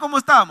mire cómo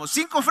estábamos.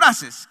 5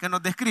 frases que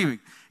nos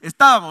describen.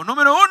 Estábamos,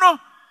 número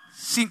 1,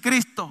 sin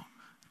Cristo.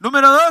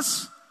 Número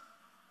 2,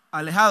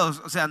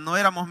 alejados, o sea, no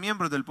éramos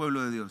miembros del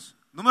pueblo de Dios.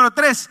 Número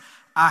 3,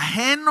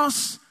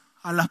 ajenos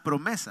a las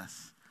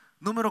promesas.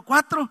 Número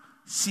 4,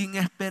 sin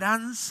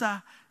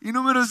esperanza. Y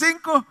número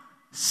 5,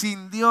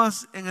 sin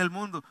Dios en el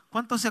mundo.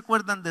 ¿Cuántos se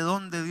acuerdan de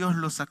dónde Dios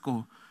los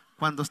sacó?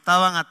 Cuando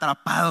estaban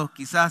atrapados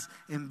quizás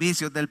en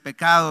vicios del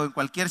pecado, en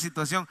cualquier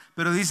situación.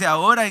 Pero dice,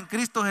 ahora en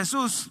Cristo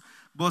Jesús,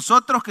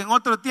 vosotros que en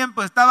otro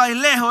tiempo estabais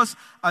lejos,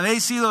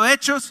 habéis sido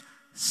hechos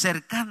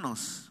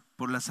cercanos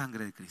por la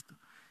sangre de Cristo.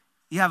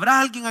 Y habrá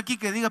alguien aquí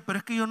que diga, pero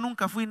es que yo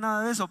nunca fui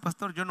nada de eso,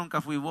 pastor. Yo nunca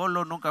fui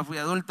bolo, nunca fui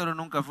adúltero,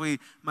 nunca fui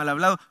mal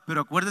hablado.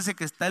 Pero acuérdese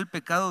que está el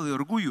pecado de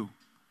orgullo,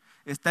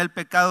 está el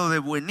pecado de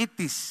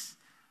buenitis,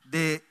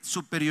 de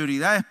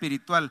superioridad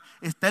espiritual.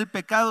 Está el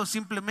pecado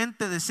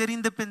simplemente de ser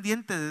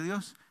independiente de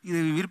Dios y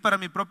de vivir para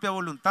mi propia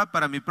voluntad,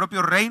 para mi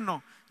propio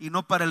reino y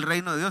no para el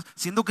reino de Dios,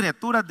 siendo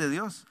criaturas de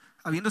Dios,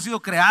 habiendo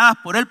sido creadas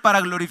por Él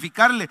para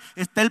glorificarle.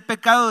 Está el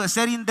pecado de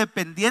ser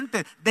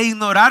independiente, de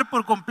ignorar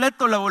por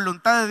completo la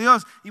voluntad de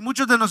Dios. Y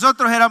muchos de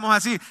nosotros éramos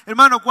así.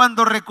 Hermano,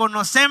 cuando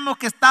reconocemos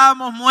que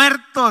estábamos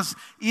muertos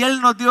y Él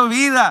nos dio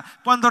vida,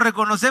 cuando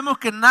reconocemos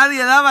que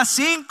nadie daba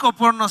 5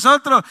 por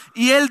nosotros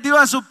y Él dio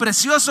a su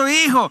precioso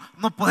Hijo,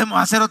 no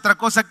podemos hacer otra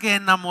cosa que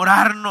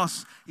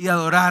enamorarnos y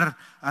adorar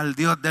al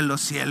Dios de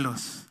los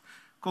cielos.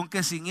 Con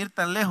que sin ir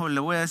tan lejos, le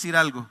voy a decir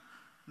algo,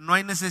 no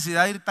hay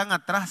necesidad de ir tan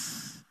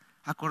atrás.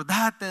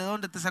 Acordate de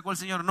dónde te sacó el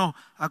Señor. No,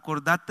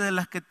 acordate de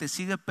las que te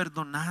sigue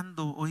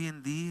perdonando hoy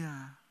en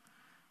día.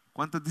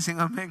 ¿Cuántos dicen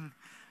amén?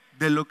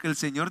 De lo que el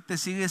Señor te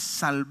sigue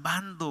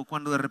salvando.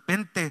 Cuando de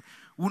repente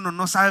uno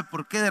no sabe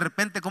por qué, de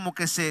repente como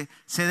que se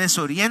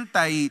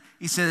desorienta y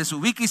se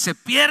desubica y se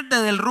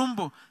pierde del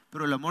rumbo.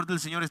 Pero el amor del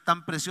Señor es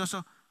tan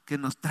precioso que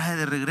nos trae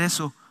de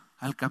regreso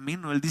al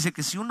camino. Él dice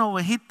que si una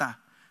ovejita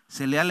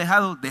se le ha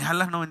alejado, deja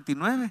las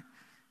 99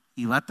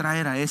 y va a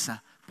traer a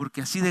esa,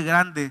 porque así de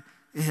grande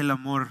es el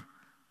amor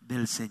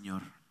del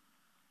Señor.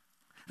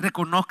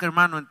 Reconozca,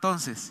 hermano,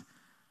 entonces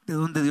de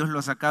dónde Dios lo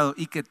ha sacado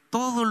y que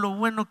todo lo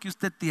bueno que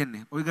usted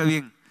tiene, oiga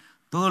bien,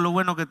 todo lo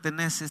bueno que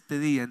tenés este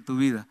día en tu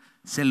vida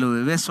se lo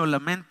debes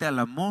solamente al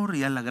amor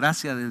y a la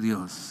gracia de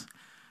Dios.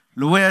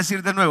 Lo voy a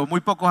decir de nuevo,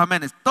 muy pocos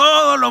amenes.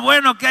 Todo lo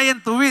bueno que hay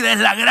en tu vida es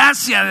la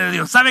gracia de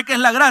Dios. ¿Sabe qué es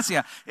la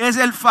gracia? Es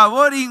el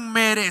favor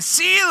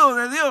inmerecido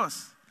de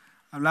Dios.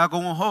 Hablaba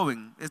con un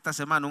joven esta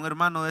semana, un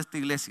hermano de esta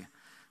iglesia.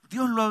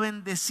 Dios lo ha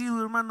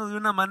bendecido, hermano, de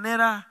una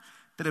manera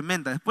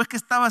tremenda. Después que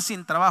estaba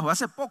sin trabajo,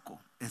 hace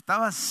poco,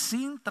 estaba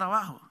sin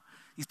trabajo.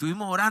 Y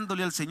estuvimos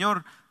orándole al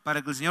Señor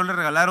para que el Señor le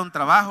regalara un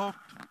trabajo.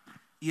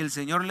 Y el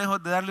Señor,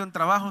 lejos de darle un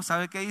trabajo,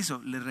 ¿sabe qué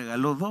hizo? Le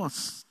regaló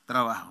 2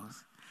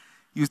 trabajos.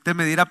 Y usted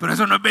me dirá, pero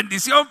eso no es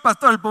bendición,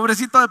 pastor, el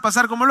pobrecito de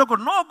pasar como loco.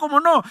 No, ¿cómo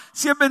no?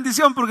 Sí es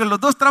bendición, porque los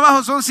 2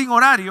 trabajos son sin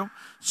horario,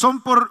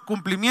 son por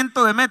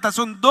cumplimiento de metas,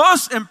 son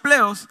 2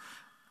 empleos.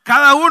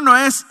 Cada uno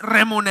es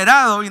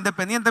remunerado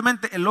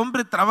independientemente. El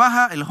hombre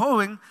trabaja, el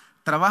joven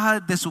trabaja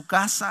desde su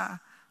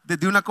casa,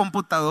 desde una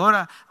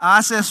computadora,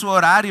 hace su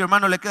horario,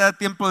 hermano, le queda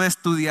tiempo de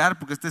estudiar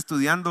porque está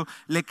estudiando,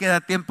 le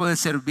queda tiempo de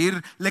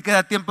servir, le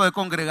queda tiempo de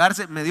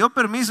congregarse. Me dio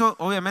permiso,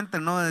 obviamente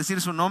no de decir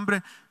su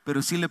nombre,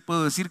 pero sí le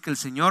puedo decir que el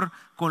Señor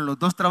con los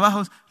 2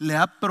 trabajos le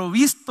ha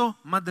provisto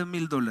más de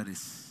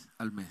 $1,000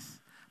 al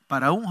mes.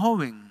 Para un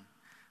joven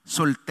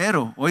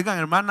soltero, oigan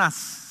hermanas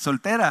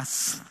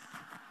solteras,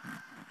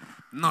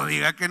 no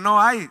diga que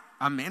no hay.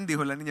 Amén,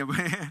 dijo la niña.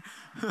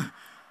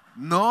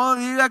 No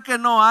diga que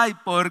no hay,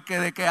 porque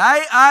de que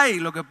hay.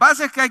 Lo que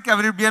pasa es que hay que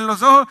abrir bien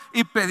los ojos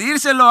y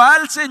pedírselo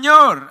al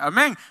Señor.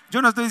 Amén.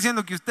 Yo no estoy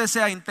diciendo que usted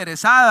sea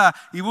interesada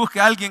y busque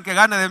a alguien que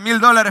gane de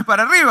 $1,000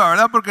 para arriba,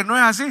 ¿verdad? Porque no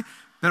es así.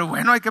 Pero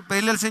bueno, hay que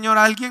pedirle al Señor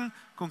a alguien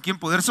con quien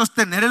poder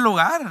sostener el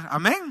hogar.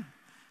 Amén.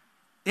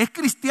 Es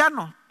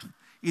cristiano.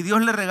 Y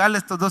Dios le regala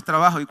estos 2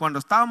 trabajos. Y cuando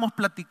estábamos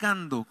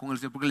platicando con el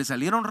Señor, porque le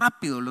salieron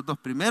rápido los 2.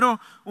 Primero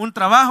un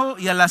trabajo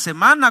y a la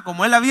semana,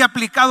 como él había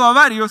aplicado a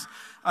varios,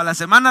 a la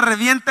semana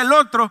revienta el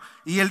otro.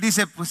 Y él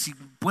dice, pues si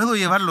puedo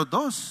llevar los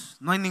 2,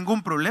 no hay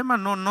ningún problema,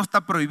 no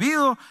está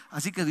prohibido.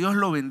 Así que Dios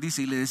lo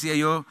bendice. Y le decía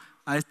yo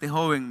a este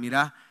joven,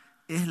 mira,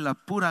 es la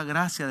pura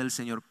gracia del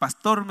Señor.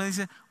 Pastor, me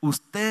dice,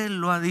 usted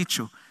lo ha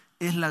dicho,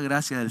 es la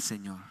gracia del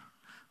Señor.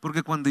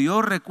 Porque cuando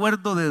yo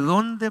recuerdo de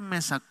dónde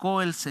me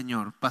sacó el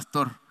Señor,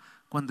 pastor,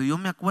 cuando yo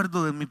me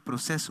acuerdo de mi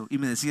proceso, y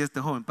me decía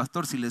este joven,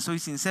 pastor, si le soy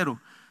sincero,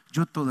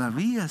 yo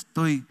todavía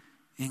estoy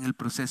en el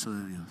proceso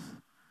de Dios.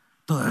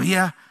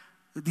 Todavía,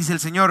 dice el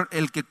Señor,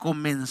 el que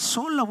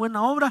comenzó la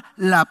buena obra,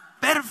 la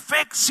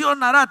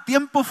perfeccionará,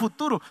 tiempo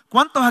futuro.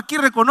 ¿Cuántos aquí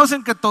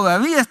reconocen que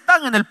todavía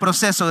están en el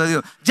proceso de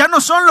Dios? Ya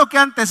no son lo que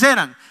antes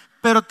eran,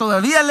 pero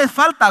todavía les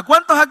falta. ¿A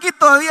cuántos aquí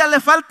todavía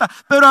les falta?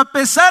 Pero a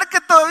pesar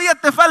que todavía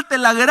te falte,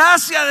 la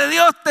gracia de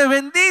Dios te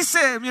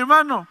bendice, mi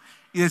hermano.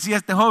 Y decía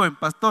este joven,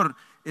 pastor,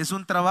 es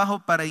un trabajo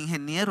para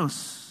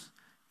ingenieros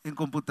en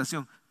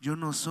computación. Yo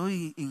no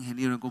soy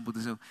ingeniero en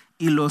computación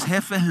y los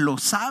jefes lo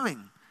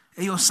saben.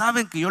 Ellos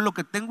saben que yo lo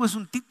que tengo es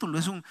un título,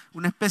 es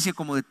una especie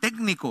como de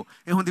técnico,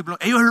 es un diploma.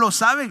 Ellos lo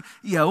saben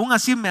y aún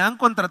así me han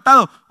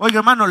contratado. Oiga,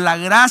 hermano, la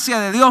gracia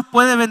de Dios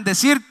puede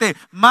bendecirte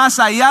más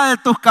allá de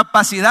tus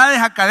capacidades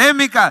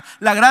académicas.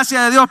 La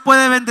gracia de Dios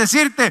puede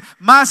bendecirte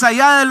más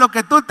allá de lo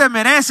que tú te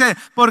mereces,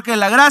 porque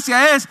la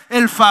gracia es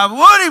el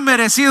favor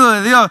inmerecido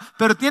de Dios.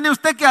 Pero tiene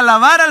usted que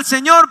alabar al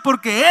Señor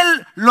porque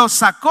Él lo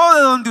sacó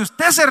de donde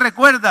usted se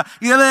recuerda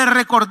y debe de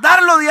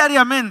recordarlo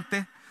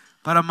diariamente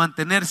para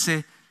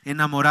mantenerse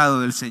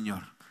enamorado del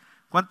Señor.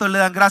 ¿Cuántos le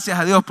dan gracias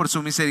a Dios por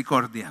su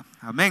misericordia?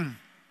 Amén.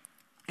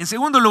 En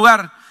segundo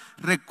lugar,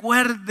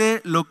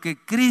 recuerde lo que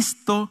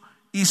Cristo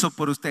hizo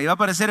por usted. Y va a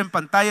aparecer en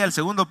pantalla el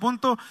segundo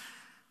punto.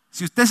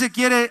 Si usted se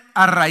quiere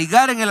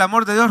arraigar en el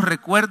amor de Dios,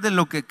 recuerde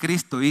lo que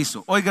Cristo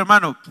hizo. Oiga,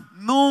 hermano,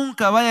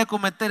 nunca vaya a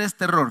cometer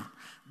este error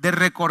de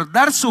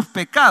recordar sus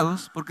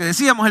pecados, porque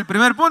decíamos el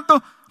primer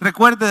punto,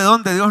 recuerde de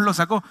dónde Dios lo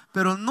sacó,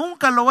 pero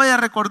nunca lo vaya a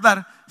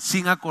recordar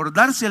sin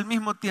acordarse al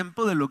mismo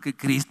tiempo de lo que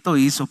Cristo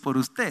hizo por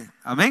usted.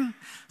 Amén.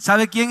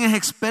 ¿Sabe quién es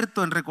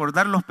experto en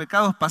recordar los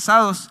pecados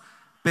pasados,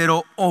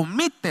 pero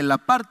omite la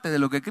parte de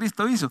lo que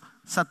Cristo hizo?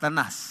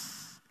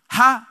 Satanás.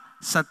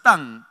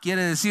 Satán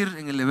quiere decir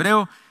en el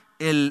hebreo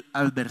el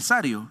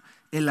adversario,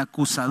 el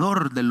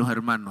acusador de los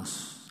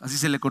hermanos. Así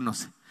se le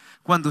conoce.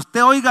 Cuando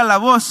usted oiga la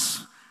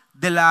voz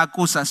de la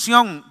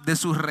acusación de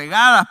sus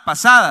regadas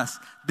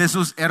pasadas, de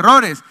sus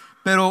errores,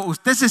 pero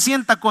usted se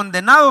sienta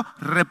condenado,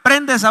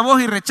 reprende esa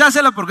voz y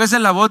rechácela porque esa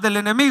es la voz del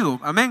enemigo.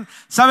 Amén.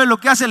 ¿Sabe lo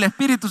que hace el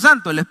Espíritu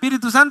Santo? El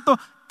Espíritu Santo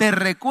te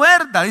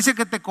recuerda, dice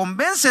que te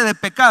convence de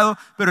pecado,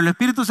 pero el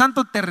Espíritu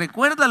Santo te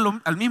recuerda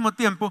al mismo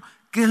tiempo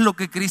qué es lo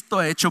que Cristo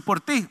ha hecho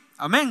por ti.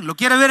 Amén. ¿Lo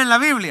quiere ver en la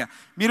Biblia?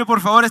 Mire por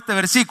favor este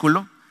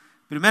versículo,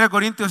 1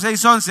 Corintios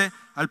 6:11.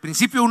 Al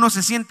principio uno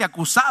se siente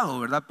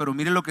acusado, ¿verdad? Pero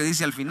mire lo que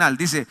dice al final.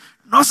 Dice,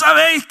 ¿no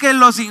sabéis que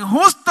los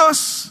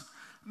injustos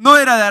no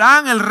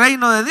heredarán el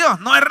reino de Dios?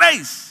 No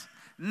erréis,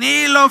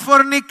 ni los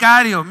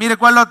fornicarios, mire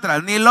cuál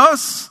otra, ni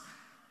los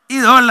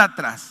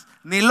idólatras,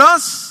 ni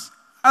los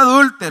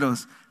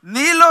adúlteros,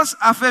 ni los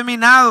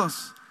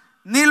afeminados,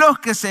 ni los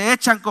que se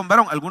echan con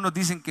varón. Algunos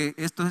dicen que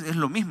esto es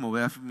lo mismo,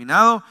 ¿verdad?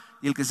 Afeminado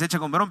y el que se echa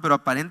con varón, pero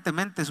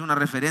aparentemente es una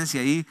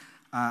referencia ahí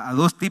a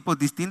 2 tipos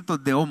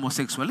distintos de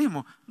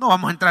homosexualismo. No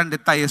vamos a entrar en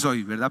detalles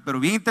hoy, ¿verdad? Pero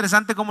bien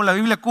interesante cómo la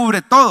Biblia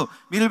cubre todo.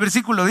 Mire el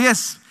versículo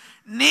 10.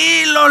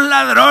 Ni los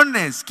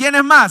ladrones,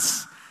 ¿quiénes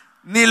más?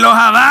 Ni los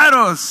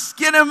avaros,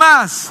 ¿quiénes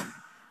más?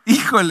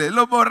 Híjole,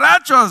 los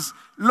borrachos,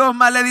 los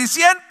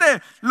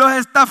maledicientes, los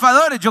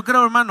estafadores. Yo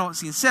creo, hermano,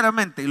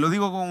 sinceramente, y lo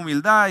digo con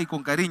humildad y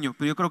con cariño,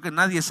 pero yo creo que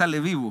nadie sale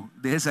vivo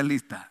de esa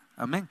lista.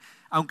 Amén.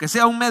 Aunque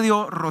sea un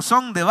medio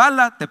rozón de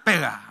bala, te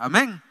pega.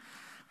 Amén.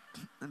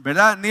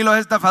 ¿Verdad? Ni los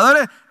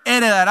estafadores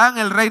heredarán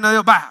el reino de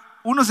Dios.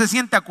 Uno se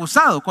siente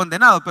acusado,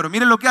 condenado, pero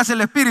mire lo que hace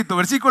el Espíritu,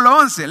 versículo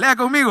 11, lea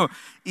conmigo.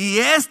 Y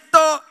esto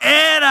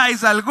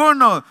erais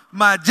algunos,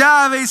 mas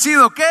ya habéis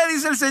sido, ¿qué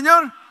dice el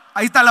Señor?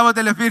 Ahí está la voz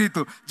del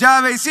Espíritu. Ya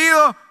habéis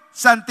sido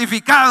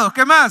santificados,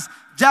 ¿qué más?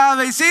 Ya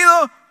habéis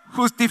sido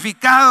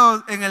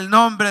justificados en el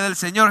nombre del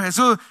Señor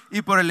Jesús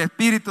y por el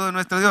Espíritu de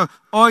nuestro Dios.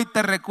 Hoy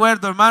te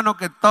recuerdo, hermano,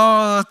 que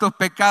todos tus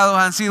pecados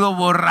han sido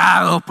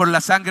borrados por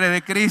la sangre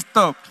de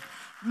Cristo.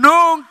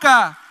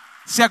 Nunca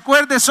se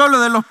acuerde solo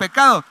de los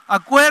pecados,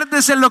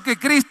 acuérdese lo que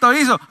Cristo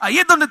hizo. Ahí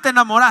es donde te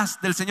enamorás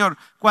del Señor.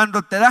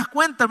 Cuando te das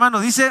cuenta, hermano,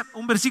 dice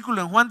un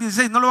versículo en Juan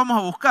 16, no lo vamos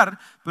a buscar,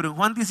 pero en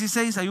Juan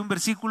 16 hay un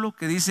versículo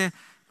que dice: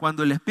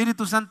 cuando el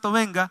Espíritu Santo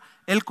venga,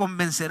 Él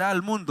convencerá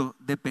al mundo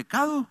de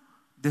pecado,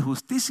 de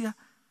justicia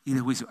y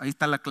de juicio. Ahí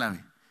está la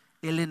clave.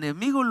 El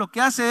enemigo lo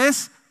que hace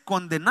es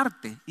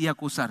condenarte y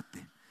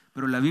acusarte,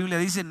 pero la Biblia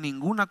dice: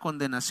 ninguna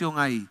condenación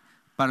hay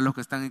para los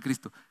que están en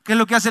Cristo. ¿Qué es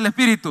lo que hace el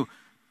Espíritu?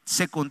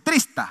 Se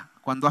contrista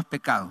cuando has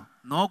pecado.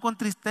 No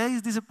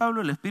contristéis, dice Pablo,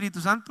 el Espíritu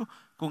Santo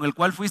con el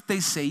cual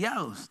fuisteis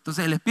sellados.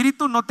 Entonces el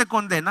Espíritu no te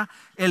condena,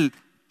 Él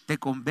te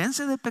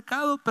convence de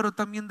pecado, pero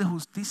también de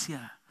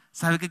justicia.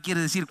 ¿Sabe qué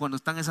quiere decir cuando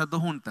están esas dos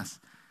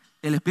juntas?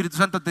 El Espíritu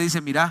Santo te dice: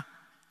 mira,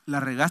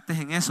 la regaste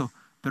en eso,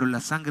 pero la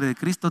sangre de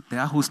Cristo te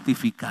ha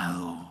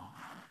justificado.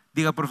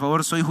 Diga por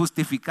favor: soy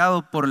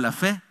justificado por la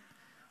fe,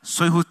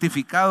 soy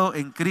justificado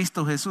en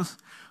Cristo Jesús.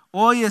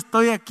 Hoy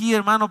estoy aquí,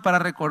 hermano, para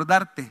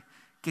recordarte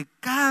que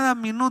cada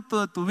minuto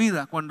de tu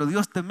vida, cuando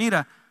Dios te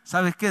mira,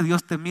 ¿sabes qué?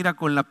 Dios te mira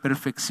con la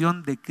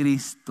perfección de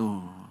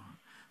Cristo.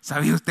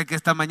 ¿Sabía usted que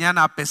esta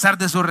mañana, a pesar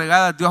de sus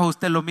regadas, Dios a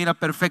usted lo mira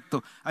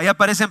perfecto? Ahí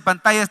aparece en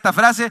pantalla esta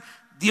frase: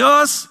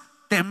 Dios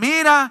te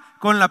mira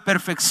con la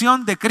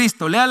perfección de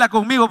Cristo. Léala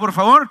conmigo, por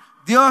favor.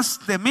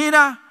 Dios te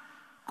mira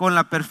con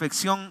la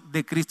perfección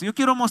de Cristo. Yo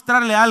quiero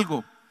mostrarle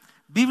algo.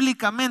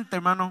 Bíblicamente,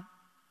 hermano,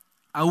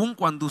 aun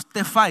cuando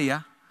usted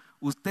falla,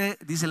 usted,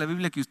 dice la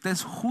Biblia, que usted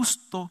es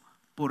justo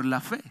por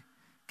la fe.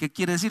 ¿Qué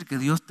quiere decir? Que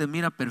Dios te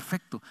mira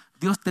perfecto.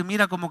 Dios te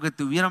mira como que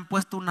te hubieran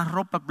puesto unas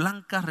ropas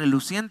blancas,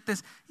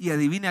 relucientes, y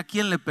adivine a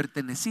quién le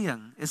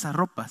pertenecían esas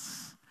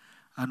ropas.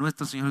 A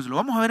nuestro Señor Jesús. Lo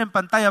vamos a ver en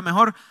pantalla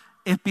mejor.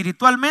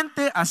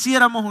 Espiritualmente, así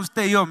éramos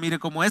usted y yo. Mire,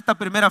 como esta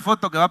primera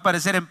foto que va a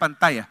aparecer en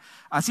pantalla.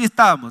 Así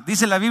estábamos.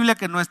 Dice la Biblia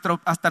que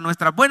hasta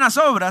nuestras buenas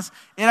obras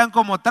eran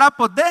como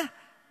trapos de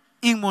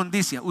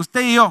inmundicia.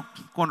 Usted y yo,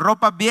 con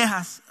ropas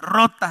viejas,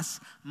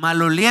 rotas,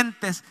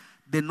 malolientes,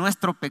 de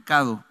nuestro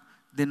pecado,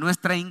 de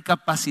nuestra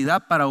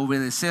incapacidad para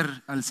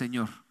obedecer al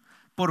Señor.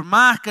 Por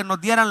más que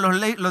nos dieran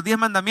los 10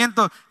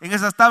 mandamientos en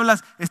esas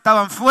tablas,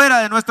 estaban fuera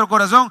de nuestro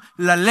corazón.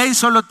 La ley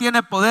solo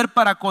tiene poder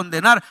para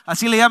condenar.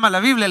 Así le llama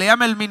la Biblia, le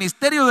llama el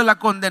ministerio de la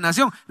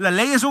condenación. La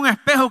ley es un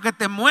espejo que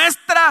te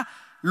muestra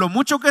lo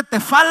mucho que te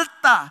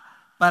falta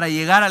para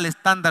llegar al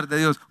estándar de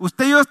Dios.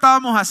 Usted y yo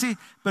estábamos así,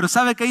 pero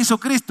 ¿sabe qué hizo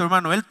Cristo,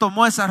 hermano? Él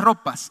tomó esas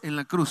ropas en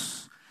la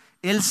cruz.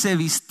 Él se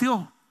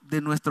vistió de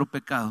nuestro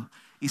pecado.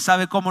 ¿Y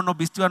sabe cómo nos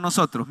vistió a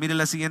nosotros? Mire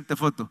la siguiente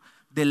foto.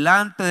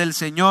 Delante del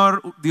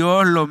Señor,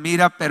 Dios lo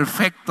mira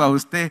perfecto a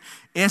usted.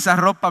 Esas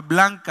ropas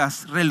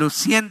blancas,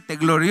 relucientes,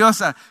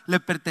 gloriosas, le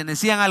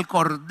pertenecían al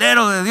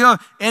Cordero de Dios.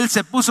 Él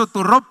se puso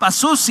tu ropa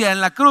sucia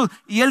en la cruz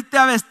y Él te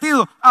ha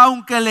vestido.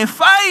 Aunque le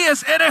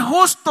falles, eres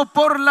justo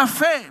por la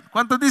fe.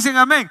 ¿Cuántos dicen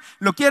amén?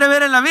 ¿Lo quiere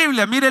ver en la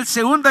Biblia? Mire el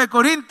 2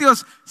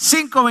 Corintios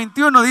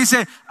 5:21.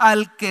 Dice: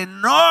 al que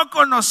no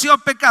conoció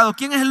pecado.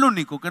 ¿Quién es el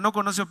único que no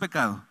conoció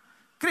pecado?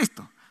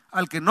 Cristo.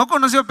 Al que no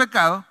conoció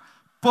pecado,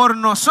 por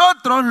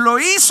nosotros lo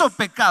hizo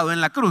pecado en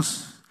la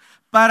cruz,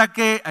 para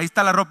que, ahí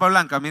está la ropa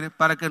blanca, mire,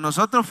 para que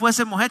nosotros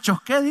fuésemos hechos,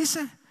 ¿qué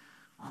dice?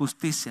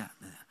 Justicia.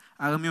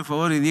 Hágame un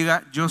favor y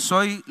diga: yo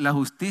soy la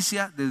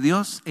justicia de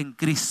Dios en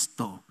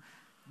Cristo.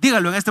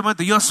 Dígalo en este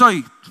momento: yo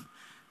soy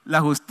la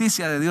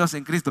justicia de Dios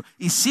en Cristo.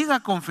 Y siga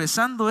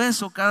confesando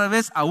eso cada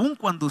vez, aun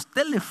cuando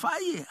usted le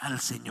falle al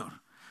Señor.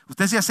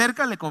 Usted se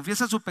acerca, le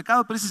confiesa su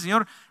pecado, pero dice: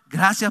 Señor,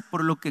 gracias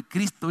por lo que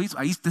Cristo hizo.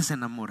 Ahí usted se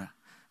enamora.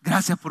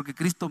 Gracias porque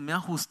Cristo me ha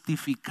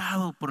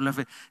justificado por la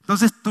fe.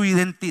 Entonces tu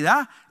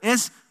identidad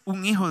es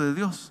un hijo de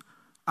Dios,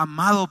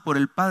 amado por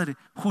el Padre,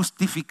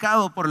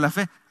 justificado por la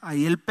fe.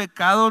 Ahí el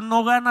pecado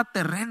no gana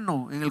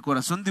terreno en el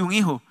corazón de un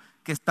hijo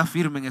que está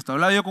firme en esto.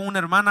 Hablaba yo con una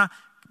hermana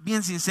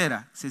bien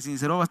sincera, se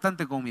sinceró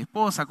bastante con mi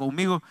esposa,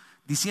 conmigo,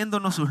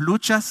 diciéndonos sus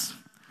luchas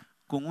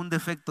con un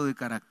defecto de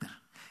carácter.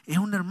 Es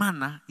una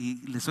hermana,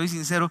 y le soy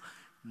sincero,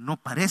 no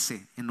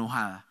parece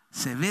enojada.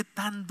 Se ve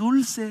tan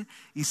dulce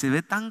y se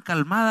ve tan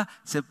calmada,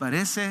 se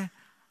parece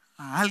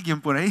a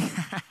alguien por ahí.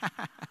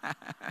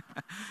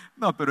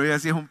 No, pero ella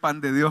sí es un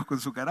pan de Dios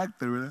con su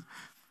carácter, ¿verdad?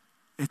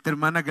 Esta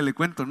hermana que le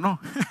cuento, no.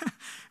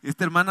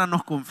 Esta hermana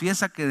nos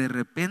confiesa que de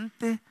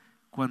repente,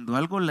 cuando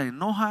algo la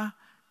enoja,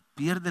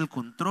 pierde el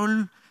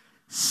control,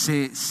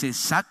 se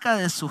saca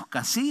de sus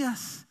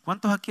casillas.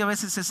 ¿Cuántos aquí a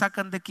veces se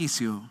sacan de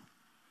quicio?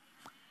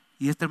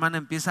 Y esta hermana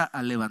empieza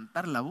a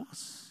levantar la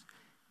voz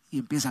y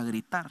empieza a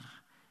gritar.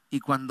 Y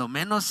cuando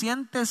menos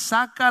siente,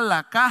 saca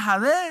la caja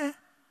de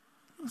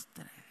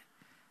lustre.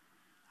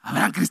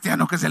 Habrán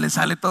cristianos que se les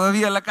sale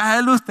todavía la caja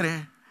de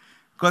lustre.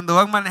 Cuando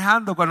van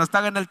manejando, cuando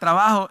están en el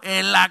trabajo,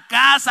 en la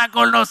casa,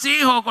 con los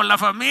hijos, con la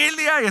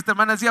familia. Y esta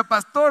hermana decía: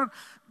 pastor,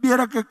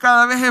 viera que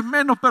cada vez es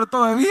menos, pero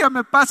todavía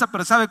me pasa.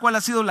 Pero ¿sabe cuál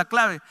ha sido la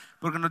clave?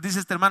 Porque nos dice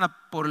esta hermana: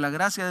 por la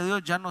gracia de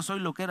Dios ya no soy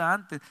lo que era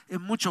antes.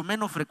 Es mucho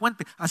menos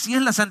frecuente. Así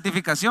es la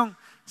santificación.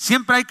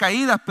 Siempre hay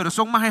caídas, pero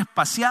son más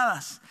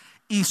espaciadas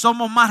y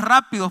somos más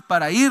rápidos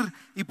para ir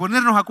y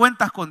ponernos a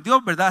cuentas con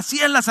Dios, ¿verdad?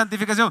 Así es la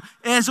santificación,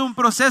 es un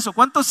proceso.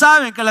 ¿Cuántos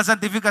saben que la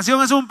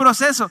santificación es un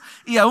proceso?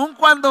 Y aun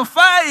cuando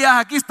fallas,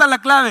 aquí está la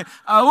clave,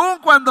 aun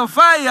cuando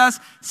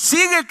fallas,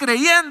 sigue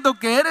creyendo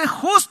que eres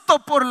justo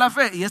por la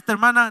fe. Y esta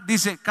hermana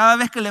dice, cada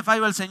vez que le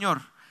fallo al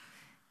Señor,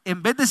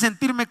 en vez de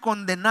sentirme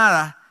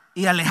condenada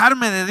y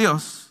alejarme de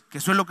Dios, que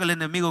eso es lo que el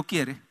enemigo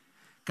quiere,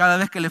 cada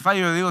vez que le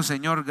fallo yo digo,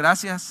 Señor,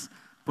 gracias,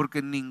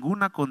 porque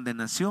ninguna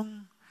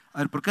condenación, a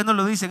ver, ¿por qué no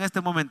lo dice en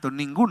este momento?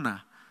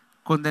 Ninguna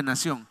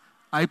condenación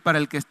hay para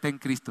el que está en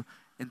Cristo.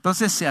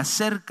 Entonces se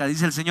acerca,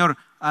 dice el Señor,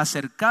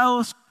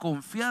 acercaos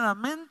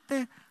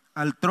confiadamente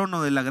al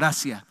trono de la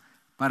gracia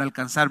para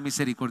alcanzar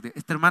misericordia.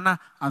 Esta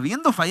hermana,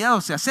 habiendo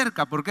fallado, se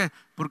acerca. ¿Por qué?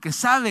 Porque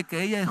sabe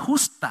que ella es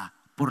justa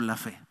por la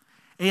fe.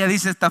 Ella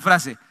dice esta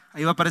frase,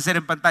 ahí va a aparecer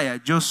en pantalla,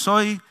 yo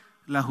soy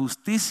la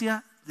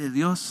justicia de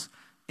Dios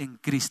en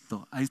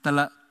Cristo. Ahí está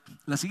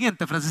la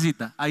siguiente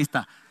frasecita, ahí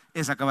está,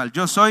 esa cabal,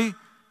 yo soy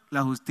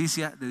la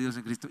justicia de Dios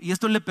en Cristo. Y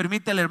esto le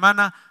permite a la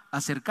hermana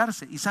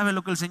acercarse. ¿Y sabe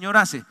lo que el Señor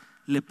hace?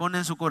 Le pone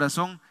en su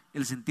corazón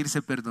el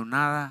sentirse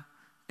perdonada,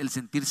 el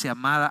sentirse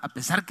amada, a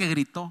pesar que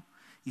gritó.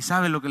 ¿Y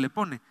sabe lo que le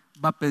pone?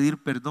 Va a pedir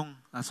perdón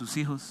a sus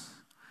hijos,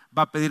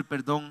 va a pedir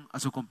perdón a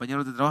sus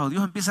compañeros de trabajo.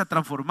 Dios empieza a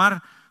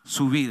transformar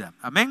su vida.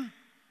 Amén.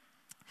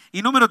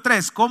 Y número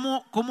 3,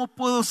 ¿cómo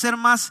puedo ser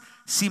más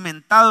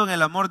cimentado en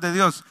el amor de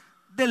Dios?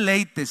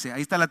 Deleítese,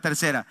 ahí está la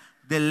tercera.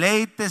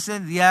 Deleítese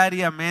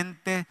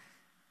diariamente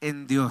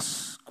en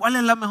Dios. ¿Cuál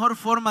es la mejor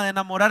forma de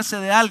enamorarse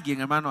de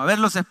alguien, hermano? A ver,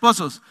 los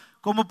esposos,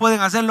 ¿cómo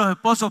pueden hacer los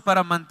esposos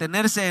para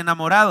mantenerse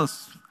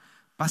enamorados?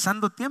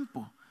 Pasando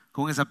tiempo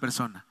con esa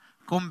persona,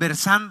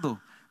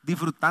 conversando,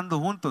 disfrutando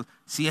juntos,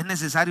 si es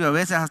necesario a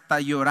veces hasta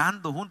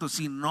llorando juntos.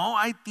 Si no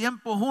hay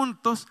tiempo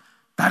juntos,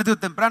 tarde o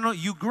temprano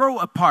you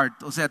grow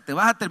apart, o sea, te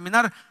vas a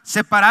terminar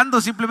separando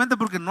simplemente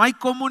porque no hay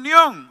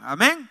comunión.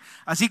 Amén.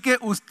 Así que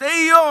usted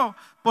y yo,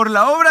 por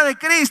la obra de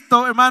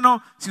Cristo,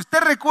 hermano, si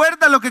usted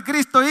recuerda lo que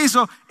Cristo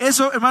hizo,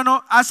 eso,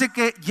 hermano, hace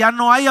que ya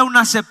no haya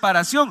una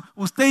separación.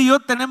 Usted y yo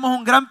tenemos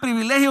un gran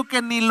privilegio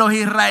que ni los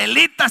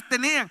israelitas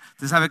tenían.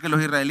 Usted sabe que los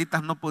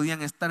israelitas no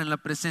podían estar en la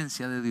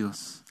presencia de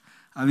Dios.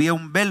 Había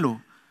un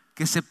velo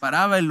que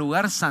separaba el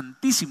lugar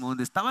santísimo,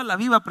 donde estaba la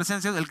viva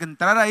presencia. El que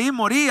entrara ahí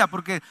moría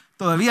porque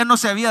todavía no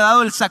se había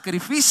dado el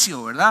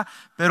sacrificio, ¿verdad?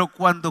 Pero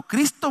cuando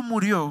Cristo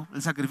murió,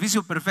 el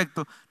sacrificio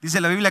perfecto, dice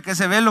la Biblia que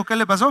ese velo, ¿qué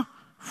le pasó?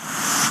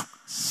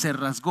 Se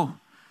rasgó,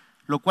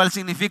 lo cual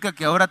significa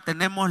que ahora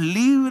tenemos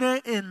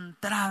libre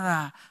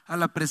entrada a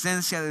la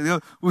presencia de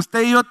Dios.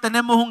 Usted y yo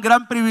tenemos un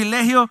gran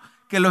privilegio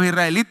que los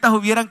israelitas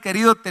hubieran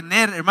querido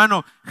tener,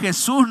 hermano.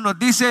 Jesús nos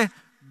dice,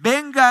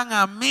 vengan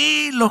a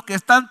mí los que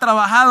están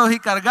trabajados y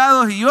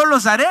cargados y yo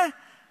los haré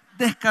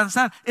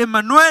descansar.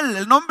 Emmanuel,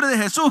 el nombre de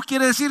Jesús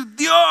quiere decir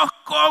Dios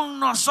con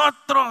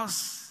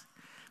nosotros.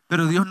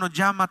 Pero Dios nos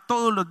llama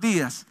todos los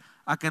días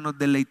a que nos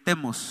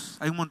deleitemos.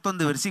 Hay un montón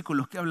de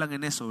versículos que hablan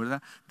en eso,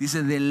 ¿verdad?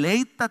 Dice,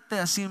 deleítate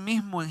a sí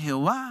mismo en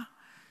Jehová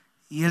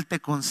y Él te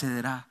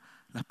concederá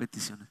las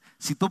peticiones.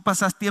 Si tú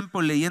pasas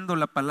tiempo leyendo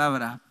la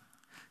palabra,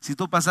 si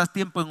tú pasas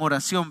tiempo en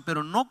oración,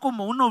 pero no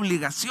como una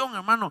obligación,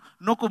 hermano,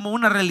 no como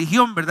una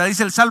religión, ¿verdad?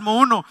 Dice el Salmo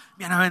 1,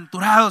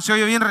 bienaventurado, se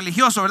oye bien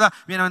religioso, ¿verdad?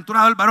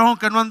 Bienaventurado el varón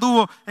que no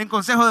anduvo en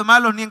consejo de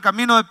malos, ni en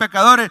camino de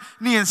pecadores,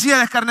 ni en silla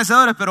de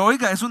escarnecedores. Pero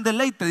oiga, es un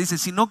deleite, dice,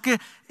 sino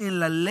que en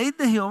la ley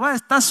de Jehová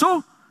está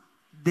su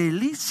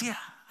delicia.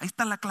 Ahí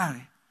está la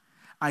clave.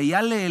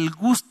 Hallale el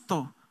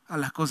gusto a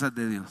las cosas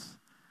de Dios.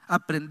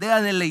 Aprende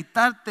a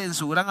deleitarte en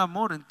su gran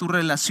amor, en tu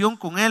relación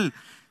con Él.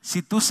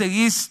 Si tú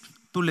seguís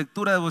tu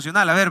lectura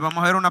devocional, a ver,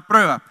 vamos a ver una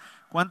prueba.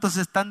 ¿Cuántos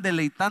se están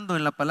deleitando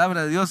en la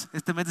palabra de Dios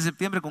este mes de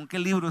septiembre? ¿Con qué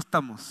libro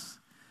estamos?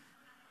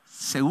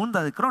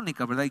 Segunda de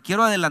Crónicas, ¿verdad? Y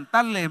quiero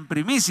adelantarle en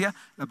primicia,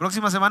 la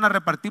próxima semana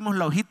repartimos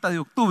la hojita de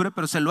octubre,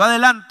 pero se lo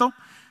adelanto,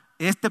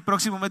 este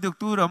próximo mes de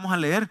octubre vamos a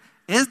leer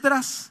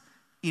Esdras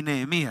y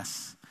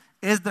Nehemías.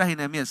 Esdras y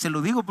Nehemías. Se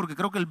lo digo porque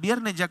creo que el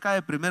viernes ya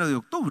cae 1 de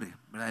octubre,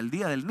 ¿verdad? El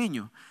día del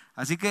niño.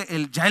 Así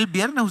que ya el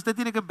viernes usted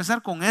tiene que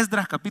empezar con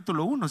Esdras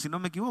capítulo 1, si no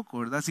me equivoco,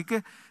 ¿verdad? Así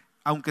que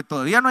aunque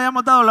todavía no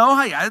hayamos dado la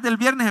hoja, ya desde el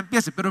viernes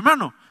empiece. Pero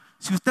hermano,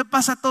 si usted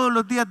pasa todos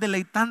los días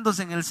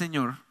deleitándose en el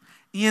Señor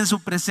y en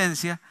su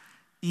presencia,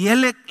 y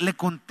Él le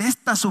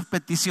contesta sus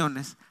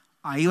peticiones,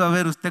 ahí va a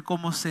ver usted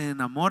cómo se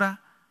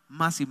enamora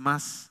más y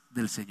más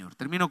del Señor.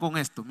 Termino con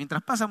esto.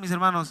 Mientras pasan mis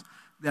hermanos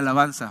de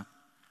alabanza,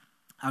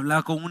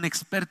 hablaba con un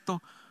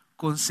experto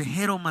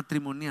consejero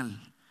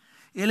matrimonial.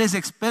 Él es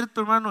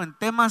experto, hermano, en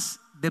temas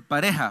de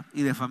pareja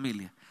y de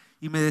familia.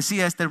 Y me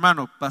decía este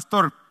hermano,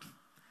 pastor,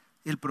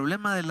 el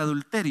problema del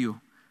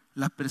adulterio,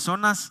 las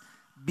personas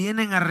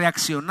vienen a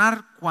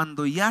reaccionar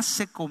cuando ya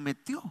se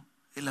cometió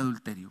el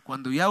adulterio,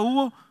 cuando ya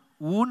hubo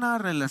una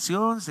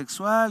relación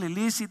sexual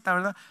ilícita,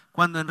 ¿verdad?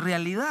 Cuando en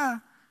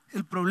realidad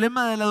el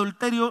problema del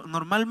adulterio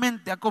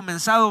normalmente ha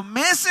comenzado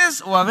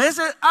meses o a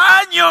veces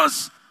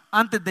años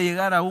antes de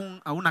llegar a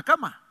una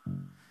cama.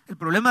 El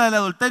problema del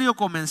adulterio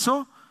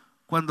comenzó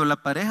cuando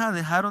la pareja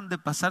dejaron de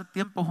pasar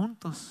tiempo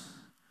juntos,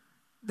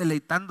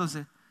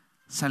 deleitándose,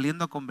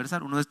 saliendo a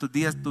conversar. Uno de estos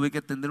días tuve que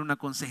atender una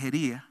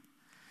consejería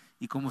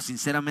y como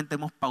sinceramente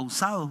hemos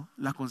pausado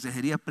las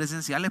consejerías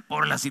presenciales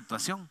por la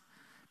situación,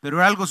 pero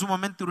era algo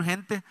sumamente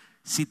urgente.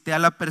 Cité a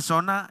la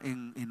persona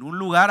en un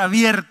lugar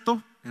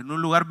abierto, en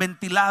un lugar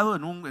ventilado,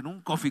 en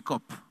un coffee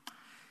cup.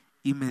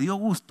 Y me dio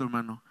gusto,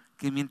 hermano,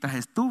 que mientras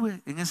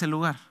estuve en ese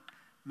lugar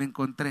me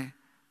encontré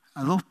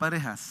a dos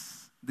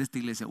parejas de esta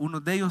iglesia.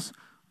 Uno de ellos,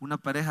 una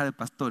pareja de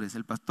pastores,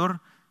 el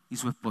pastor y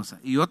su esposa,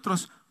 y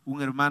otros,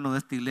 un hermano de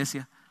esta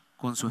iglesia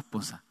con su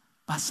esposa,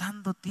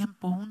 pasando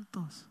tiempo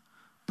juntos,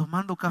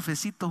 tomando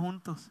cafecito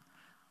juntos,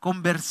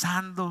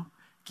 conversando.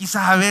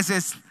 Quizás a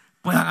veces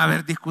puedan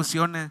haber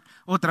discusiones,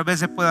 otras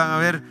veces puedan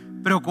haber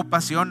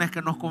preocupaciones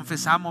que nos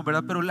confesamos,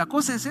 ¿verdad? Pero la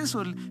cosa es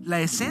eso, la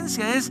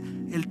esencia es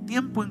el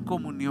tiempo en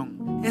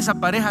comunión.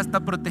 Esa pareja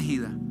está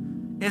protegida,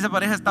 esa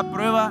pareja está a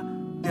prueba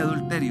de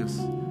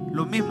adulterios.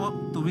 Lo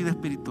mismo tu vida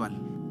espiritual.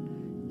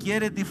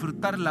 ¿Quieres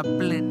disfrutar la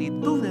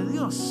plenitud de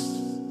Dios?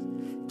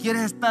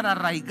 ¿Quieres estar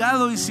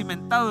arraigado y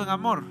cimentado en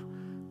amor?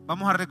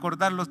 Vamos a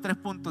recordar los 3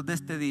 puntos de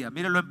este día.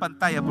 Mírenlo en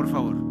pantalla, por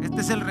favor.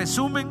 Este es el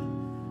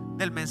resumen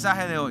del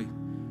mensaje de hoy.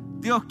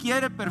 Dios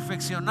quiere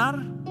perfeccionar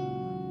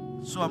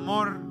su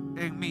amor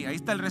en mí. Ahí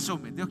está el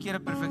resumen. Dios quiere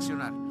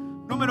perfeccionar.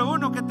 Número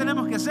 1, ¿qué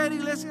tenemos que hacer,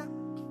 iglesia?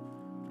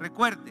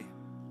 Recuerde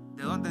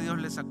de dónde Dios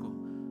le sacó.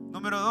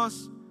 Número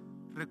 2,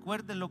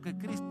 recuerde lo que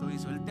Cristo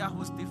hizo. Él te ha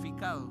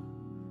justificado.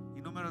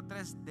 Y número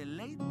 3,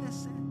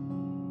 deleítese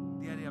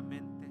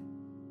diariamente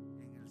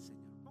en el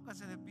Señor.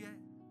 Póngase de pie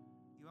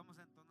y vamos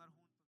a entonar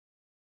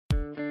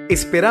juntos.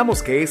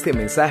 Esperamos que este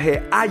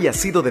mensaje haya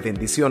sido de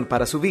bendición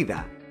para su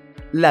vida.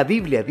 La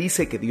Biblia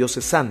dice que Dios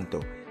es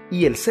santo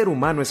y el ser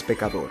humano es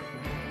pecador,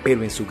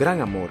 pero en su gran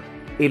amor,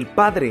 el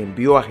Padre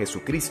envió a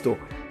Jesucristo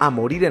a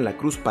morir en la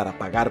cruz para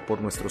pagar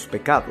por nuestros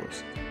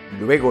pecados.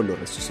 Luego lo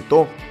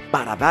resucitó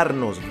para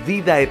darnos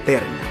vida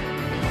eterna.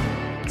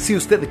 Si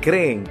usted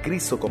cree en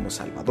Cristo como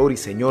Salvador y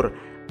Señor,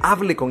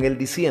 hable con Él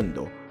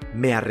diciendo: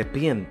 me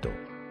arrepiento,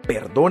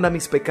 perdona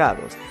mis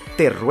pecados,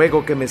 te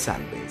ruego que me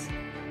salves.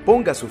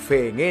 Ponga su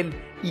fe en Él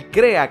y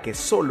crea que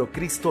solo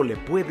Cristo le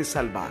puede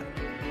salvar.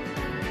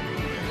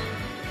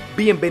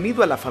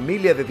 Bienvenido a la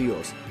familia de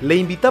Dios. Le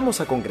invitamos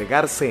a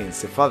congregarse en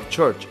Cephal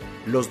Church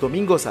los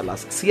domingos a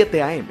las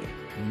 7 a.m.,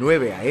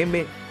 9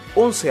 a.m.,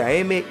 11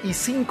 a.m. y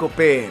 5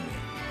 p.m.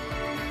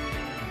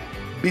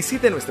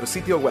 Visite nuestro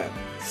sitio web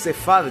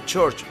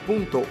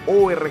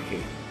cephadchurch.org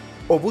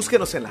o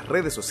búsquenos en las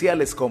redes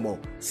sociales como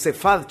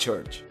Cephal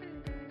Church.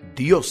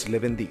 Dios le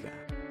bendiga.